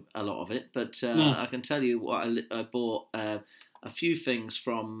listened to a lot of it, but I can tell you what I bought. A few things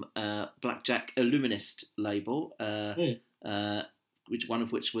from Blackjack Illuminist label. One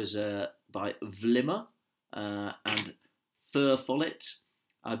of which was by Vlimmer and Fur Follett.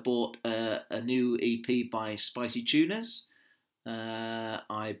 I bought a new EP by Spicy Tuners.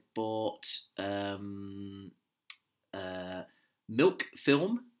 I bought Milk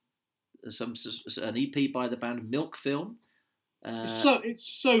Film, an EP by the band Milk Film. It's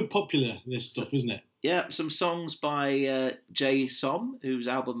so popular, this stuff, isn't it? Yeah, some songs by Jay Som, whose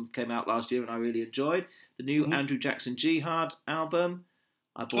album came out last year and I really enjoyed. The new Andrew Jackson Jihad album.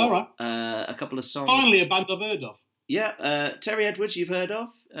 I bought a couple of songs. Finally, a band I've heard of. Yeah, Terry Edwards you've heard of.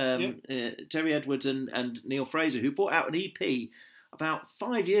 Terry Edwards and Neil Fraser, who brought out an EP about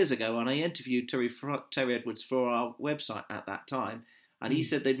 5 years ago, and I interviewed Terry Edwards for our website at that time, and he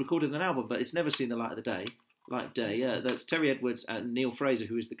said they'd recorded an album, but it's never seen the light of day. Yeah, that's Terry Edwards and Neil Fraser,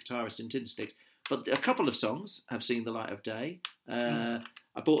 who is the guitarist in Tindersticks. but a couple of songs have seen the light of day. I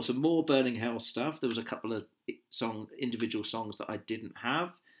bought some more Burning Hell stuff. There was a couple of individual songs that I didn't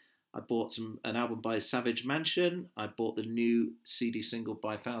have. I bought an album by Savage Mansion. I bought the new CD single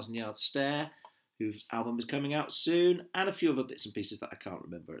by Thousand Yard Stare, whose album is coming out soon, and a few other bits and pieces that I can't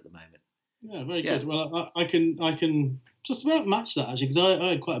remember at the moment. Yeah, very good. Well, I can just about match that actually, because I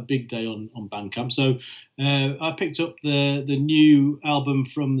had quite a big day on Bandcamp. So I picked up the new album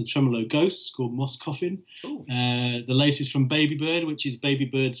from the Tremolo Ghosts called Moss Coffin. The latest from Baby Bird, which is Baby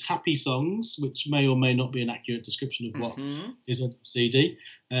Bird's Happy Songs, which may or may not be an accurate description of what is on the CD.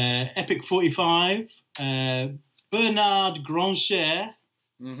 Epic 45, Bernard Grancher,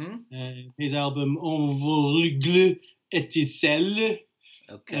 his album Envolgle Eticelle.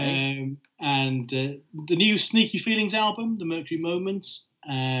 Okay. And the new Sneaky Feelings album, The Mercury Moments,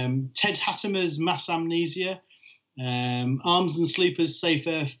 Ted Hattemer's Mass Amnesia, Arms and Sleepers'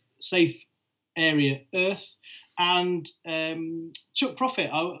 Safe Area Earth, and Chuck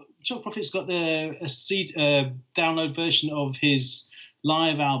Prophet. Chuck Prophet's got a download version of his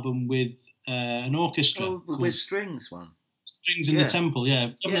live album with an orchestra. With strings one. Strings in the Temple,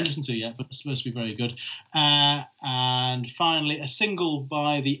 I haven't listened to it yet, but it's supposed to be very good. And finally, a single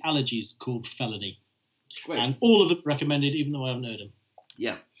by the Allergies called Felony. Great. And all of them recommended, even though I haven't heard them.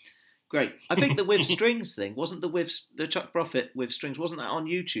 Yeah, great. I think the with strings thing, wasn't the Chuck Prophet with strings, wasn't that on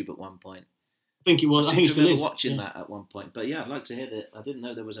YouTube at one point? I think it was. I think it's still watching that at one point. But yeah, I'd like to hear that. I didn't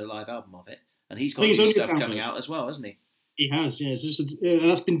know there was a live album of it. And he's got new stuff coming out as well, hasn't he? He has, yeah. It's just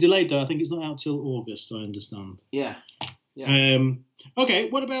that's been delayed, though. I think it's not out till August, I understand. Yeah. Okay,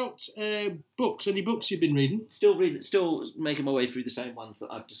 what about books? Any books you've been reading? Still making my way through the same ones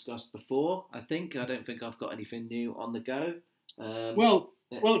that I've discussed before. I don't think I've got anything new on the go.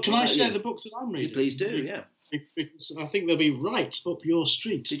 Can I share the books that I'm reading? Please do, yeah. Because I think they'll be right up your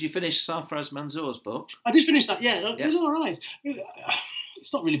street. Did you finish Sarfraz Manzoor's book? I did finish that. Yeah, it was all right.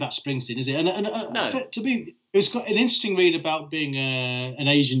 It's not really about Springsteen, is it? No. It was quite an interesting read about being an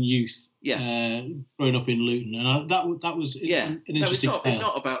Asian youth. Growing up in Luton, and that was an interesting. No, it's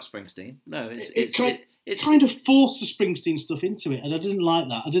not about Springsteen. No, it's kind of forced the Springsteen stuff into it, and I didn't like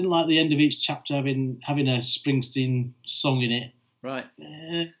that. I didn't like the end of each chapter having a Springsteen song in it. Right.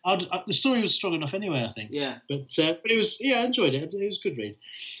 The story was strong enough anyway, I think. Yeah. But it was I enjoyed it. It was a good read.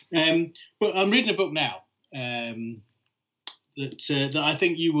 But I'm reading a book now that I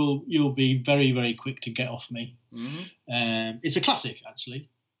think you'll be very, very quick to get off me. Mm-hmm. It's a classic, actually.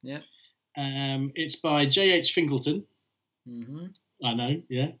 Yeah. It's by J.H. Fingleton. Mm-hmm. I know,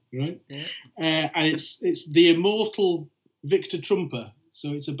 yeah, right. Yeah. And it's the immortal Victor Trumper.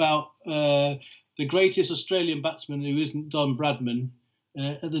 So it's about the greatest Australian batsman who isn't Don Bradman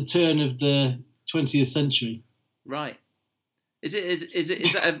at the turn of the 20th century. Right. Is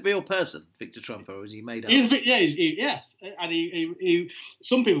that a real person, Victor Trumper, or is he made up? Yes. And he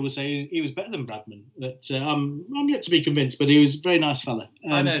some people would say he was better than Bradman, but I'm yet to be convinced. But he was a very nice fella.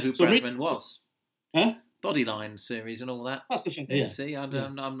 I know who Bradman was. Huh? Bodyline series and all that. That's the thing. Yeah. See,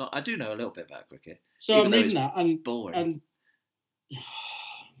 I'm not. I do know a little bit about cricket. So I'm reading that, and boring. And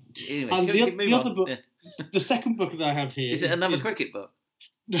anyway, the other book, the second book that I have here, is it another cricket book?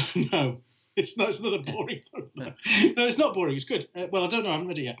 No. It's not. It's another boring book. No, it's not boring. It's good. Well, I don't know. I haven't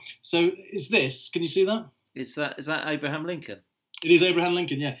read it yet. So it's this. Can you see that? Is that Abraham Lincoln? It is Abraham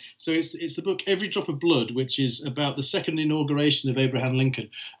Lincoln. Yeah. So it's the book Every Drop of Blood, which is about the second inauguration of Abraham Lincoln.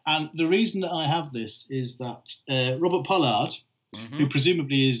 And the reason that I have this is that Robert Pollard, who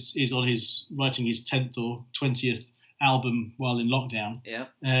presumably is on writing his 10th or 20th album while in lockdown,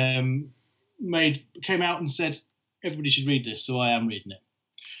 came out and said everybody should read this. So I am reading it.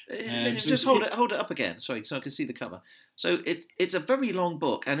 Just hold it up again, sorry, so I can see the cover. So it's a very long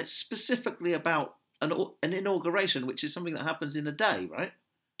book, and it's specifically about an inauguration, which is something that happens in a day, right?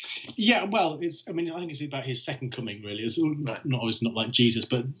 Yeah, well, I think it's about his second coming, really. It's not like Jesus,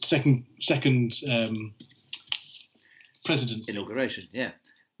 but second presidency. Inauguration, yeah.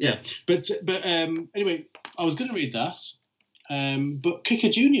 But anyway, I was going to read that, but Kicker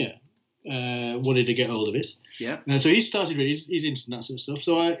Jr. Wanted to get hold of it. Yeah. So he started reading. He's interested in that sort of stuff.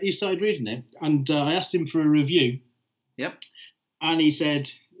 So he started reading it, and I asked him for a review. Yep. And he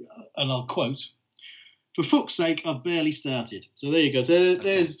said, and I'll quote, "For fuck's sake, I've barely started." So there you go. So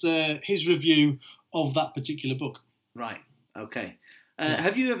there's his review of that particular book. Right. Okay.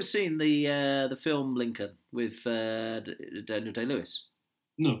 Have you ever seen the film Lincoln with Daniel Day-Lewis?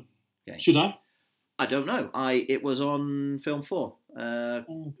 No. Okay. Should I? I don't know. It was on Film 4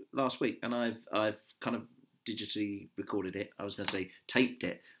 last week, and I've kind of digitally recorded it. I was going to say taped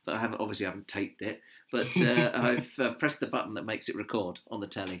it, but I haven't taped it. But I've pressed the button that makes it record on the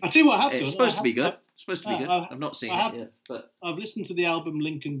telly. I tell you what I have done. It's supposed to be good. I've not seen it yet, but I've listened to the album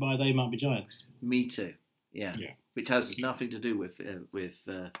Lincoln by They Might Be Giants. Me too. Yeah. Which has nothing to do with it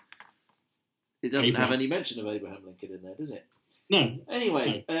doesn't Abraham. have any mention of Abraham Lincoln in there, does it? No.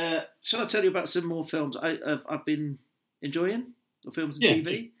 Anyway, shall I tell you about some more films I've been enjoying, or films and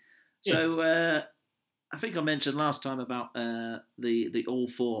TV? Yeah. So I think I mentioned last time about the All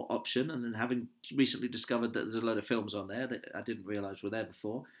 4 option, and then having recently discovered that there's a load of films on there that I didn't realise were there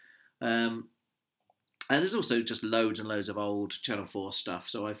before. And there's also just loads and loads of old Channel 4 stuff.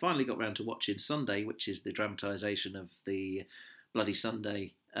 So I finally got round to watching Sunday, which is the dramatisation of the Bloody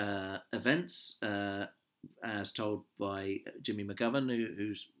Sunday events, as told by Jimmy McGovern,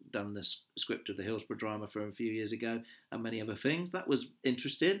 who's done the script of the Hillsborough drama from a few years ago, and many other things. That was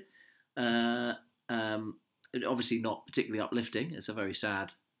interesting. Obviously not particularly uplifting. It's a very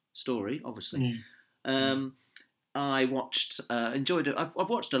sad story, obviously. I enjoyed it. I've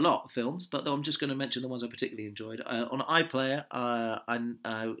watched a lot of films, but I'm just going to mention the ones I particularly enjoyed. On iPlayer,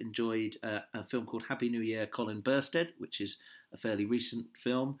 I enjoyed a film called Happy New Year, Colin Burstead, which is a fairly recent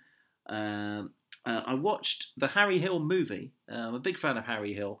film. I watched the Harry Hill movie. I'm a big fan of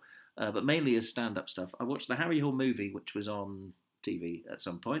Harry Hill, but mainly his stand-up stuff. I watched the Harry Hill movie, which was on TV at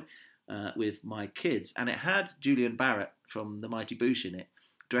some point, with my kids, and it had Julian Barrett from The Mighty Boosh in it,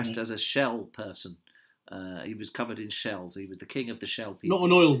 dressed as a shell person. He was covered in shells. He was the king of the shell people. Not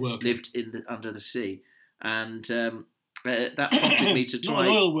an oil worker. Lived under the sea, and that prompted me to try. Not an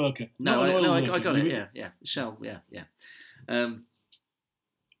oil worker. I got it. Yeah, shell. Yeah.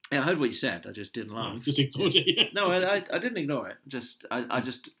 I heard what you said. I just didn't laugh. Just ignored it. Yeah. No, I didn't ignore it. I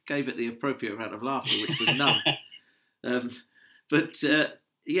just gave it the appropriate amount of laughter, which was none.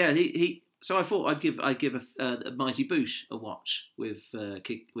 He. So I thought I'd give a Mighty Boosh a watch with the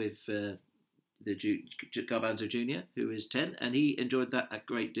Garbanzo Jr., who is 10, and he enjoyed that a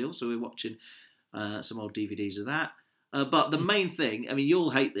great deal. So we're watching some old DVDs of that. But the main thing, I mean,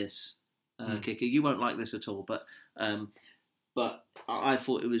 you'll hate this, Kiki. You won't like this at all, but I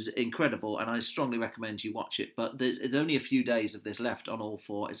thought it was incredible, and I strongly recommend you watch it. But there's only a few days of this left on All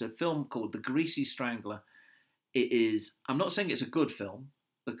 4. It's a film called The Greasy Strangler. It is. I'm not saying it's a good film,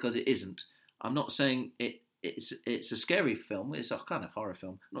 because it isn't. I'm not saying it's a scary film. It's a kind of horror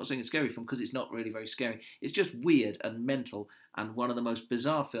film. I'm not saying it's a scary film because it's not really very scary. It's just weird and mental, and one of the most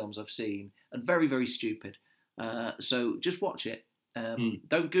bizarre films I've seen, and very, very stupid. So just watch it.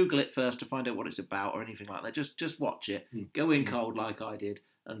 Don't Google it first to find out what it's about or anything like that. Just watch it. Go in cold like I did,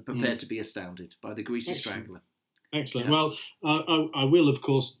 and prepare to be astounded by The Greasy Strangler. Excellent. Yeah. Well, I will, of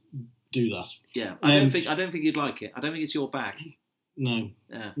course, do that. Yeah, I don't think you'd like it. I don't think it's your bag. No.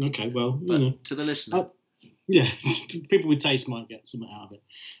 Yeah. Okay. Well, but to the listener. Yeah, people with taste might get something out of it.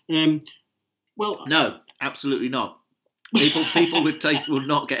 No, absolutely not. People with taste will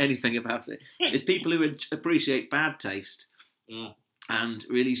not get anything about it. It's people who appreciate bad taste and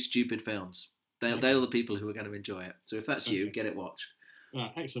really stupid films. They're the people who are going to enjoy it. So if that's you, get it watched.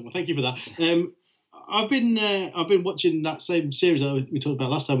 Excellent. Well, thank you for that. I've been watching that same series that we talked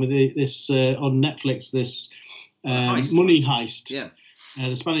about last time with this on Netflix. This money heist. Yeah.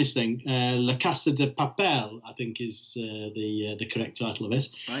 The Spanish thing, La Casa de Papel, I think is the correct title of it.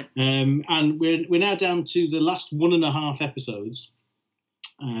 Right. And we're now down to the last 1.5 episodes.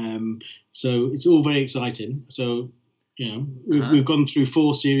 So it's all very exciting. So we've gone through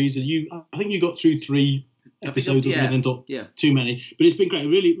 4 series, and I think you got through 3 episodes or something and thought too many. But it's been great. I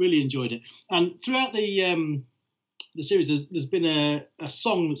really enjoyed it. And throughout the series, there's been a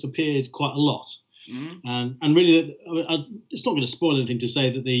song that's appeared quite a lot. Mm-hmm. And really, it's not going to spoil anything to say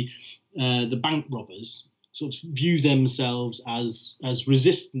that the bank robbers sort of view themselves as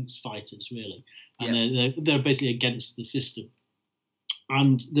resistance fighters, really, and they're basically against the system.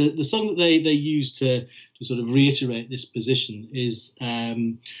 And the song that they use to sort of reiterate this position is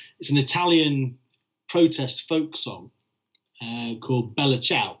it's an Italian protest folk song called Bella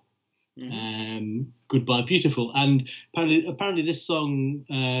Ciao. Mm-hmm. Goodbye Beautiful. And apparently this song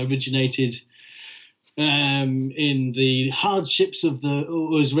originated in the hardships of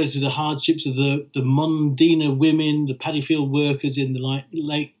was related to the hardships of the Mondina women, the paddy field workers in the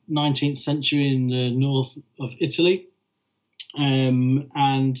late 19th century in the north of Italy.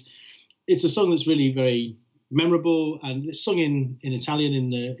 And it's a song that's really very memorable, and it's sung in Italian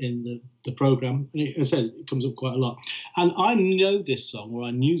in the program. And as I said, it comes up quite a lot. And I knew this song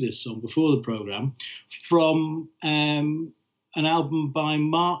before the program from an album by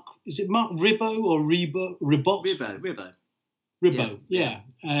Mark. Is it Mark Ribot or Ribot? Ribot. Ribot, yeah.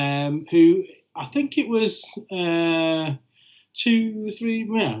 Who I think it was 2 or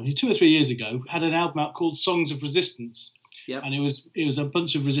 3 years ago, had an album out called Songs of Resistance. Yep. And it was a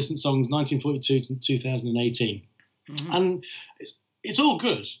bunch of resistance songs, 1942 to 2018. Mm-hmm. And it's all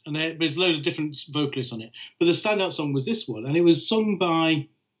good, and there's loads of different vocalists on it. But the standout song was this one, and it was sung by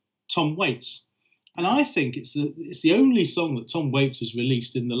Tom Waits. And I think it's the only song that Tom Waits has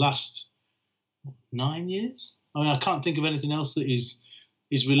released in the last 9 years. I mean, I can't think of anything else that is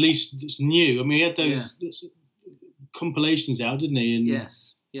released that's new. I mean, he had those compilations out, didn't he? A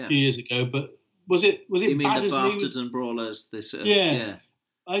few years ago. But was it you mean Bad the As Bastards Me? And Brawlers? Yeah.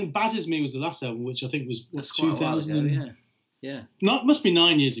 I think Bad As Me was the last album, which I think was 2000. Yeah. It must be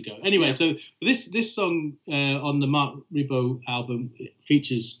 9 years ago. Anyway, so this song on the Mark Ribot album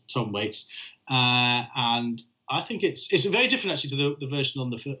features Tom Waits, and I think it's very different actually to the version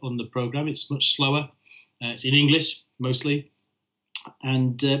on the program. It's much slower. It's in English mostly,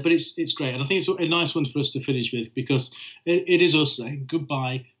 and but it's great, and I think it's a nice one for us to finish with because it is us saying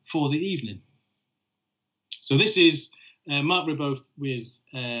goodbye for the evening. So this is Mark Ribot with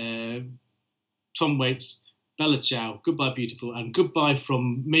Tom Waits. Bella Ciao, Goodbye Beautiful, and goodbye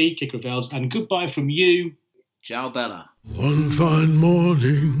from me, Kicker of Elves, and goodbye from you. Ciao Bella. One fine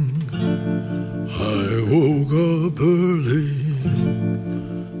morning, I woke up early.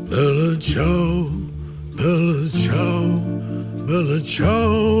 Bella Ciao, Bella Ciao, Bella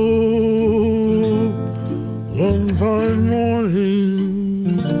Ciao. One fine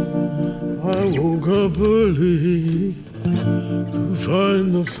morning, I woke up early to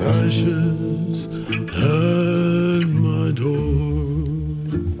find the fashions at my door.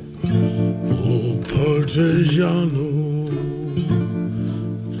 Oh, Partigiano,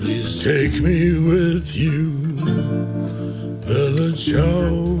 please take me with you. Bella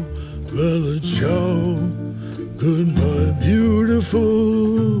Ciao, Bella Ciao, goodbye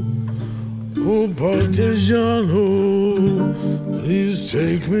beautiful. Oh, Partigiano, please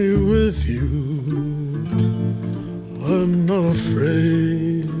take me with you. I'm not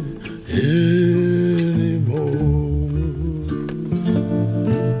afraid anymore.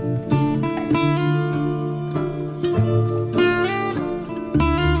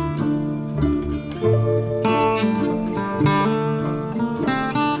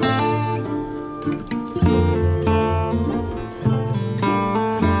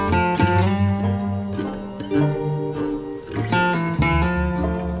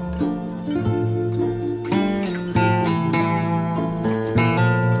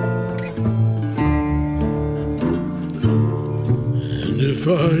 If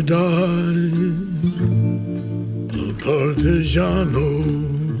I die, a Partigiano,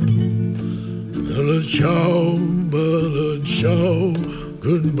 Bella Ciao, Bella Ciao,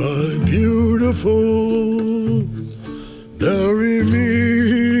 goodbye beautiful. Bury me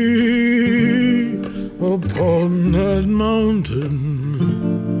upon that mountain,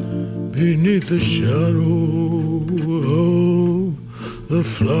 beneath the shadow of the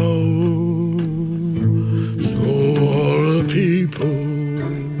flowers. So all the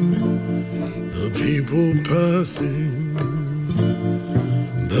people passing,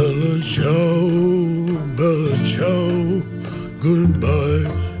 Bella Ciao, Bella Ciao, goodbye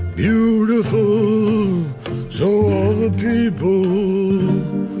beautiful. So all the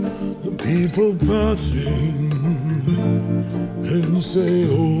people passing can say,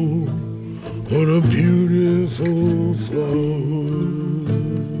 oh, what a beautiful flower.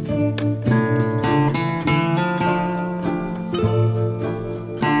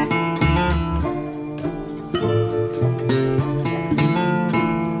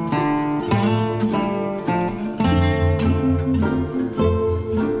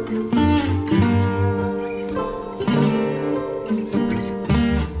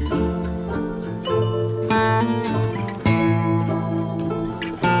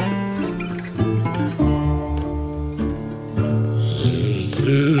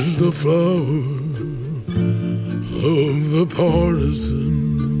 The flower of the partisan.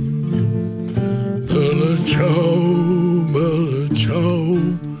 Bella Ciao, Bella Ciao,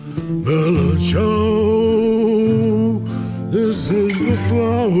 Bella Ciao. This is the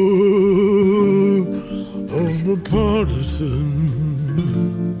flower of the partisan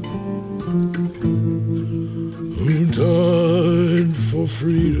who died for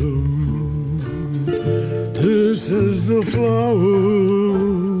freedom. This is the flower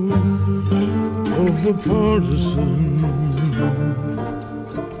of the partisan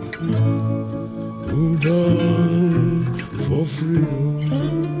who died for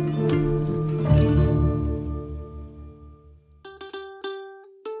freedom.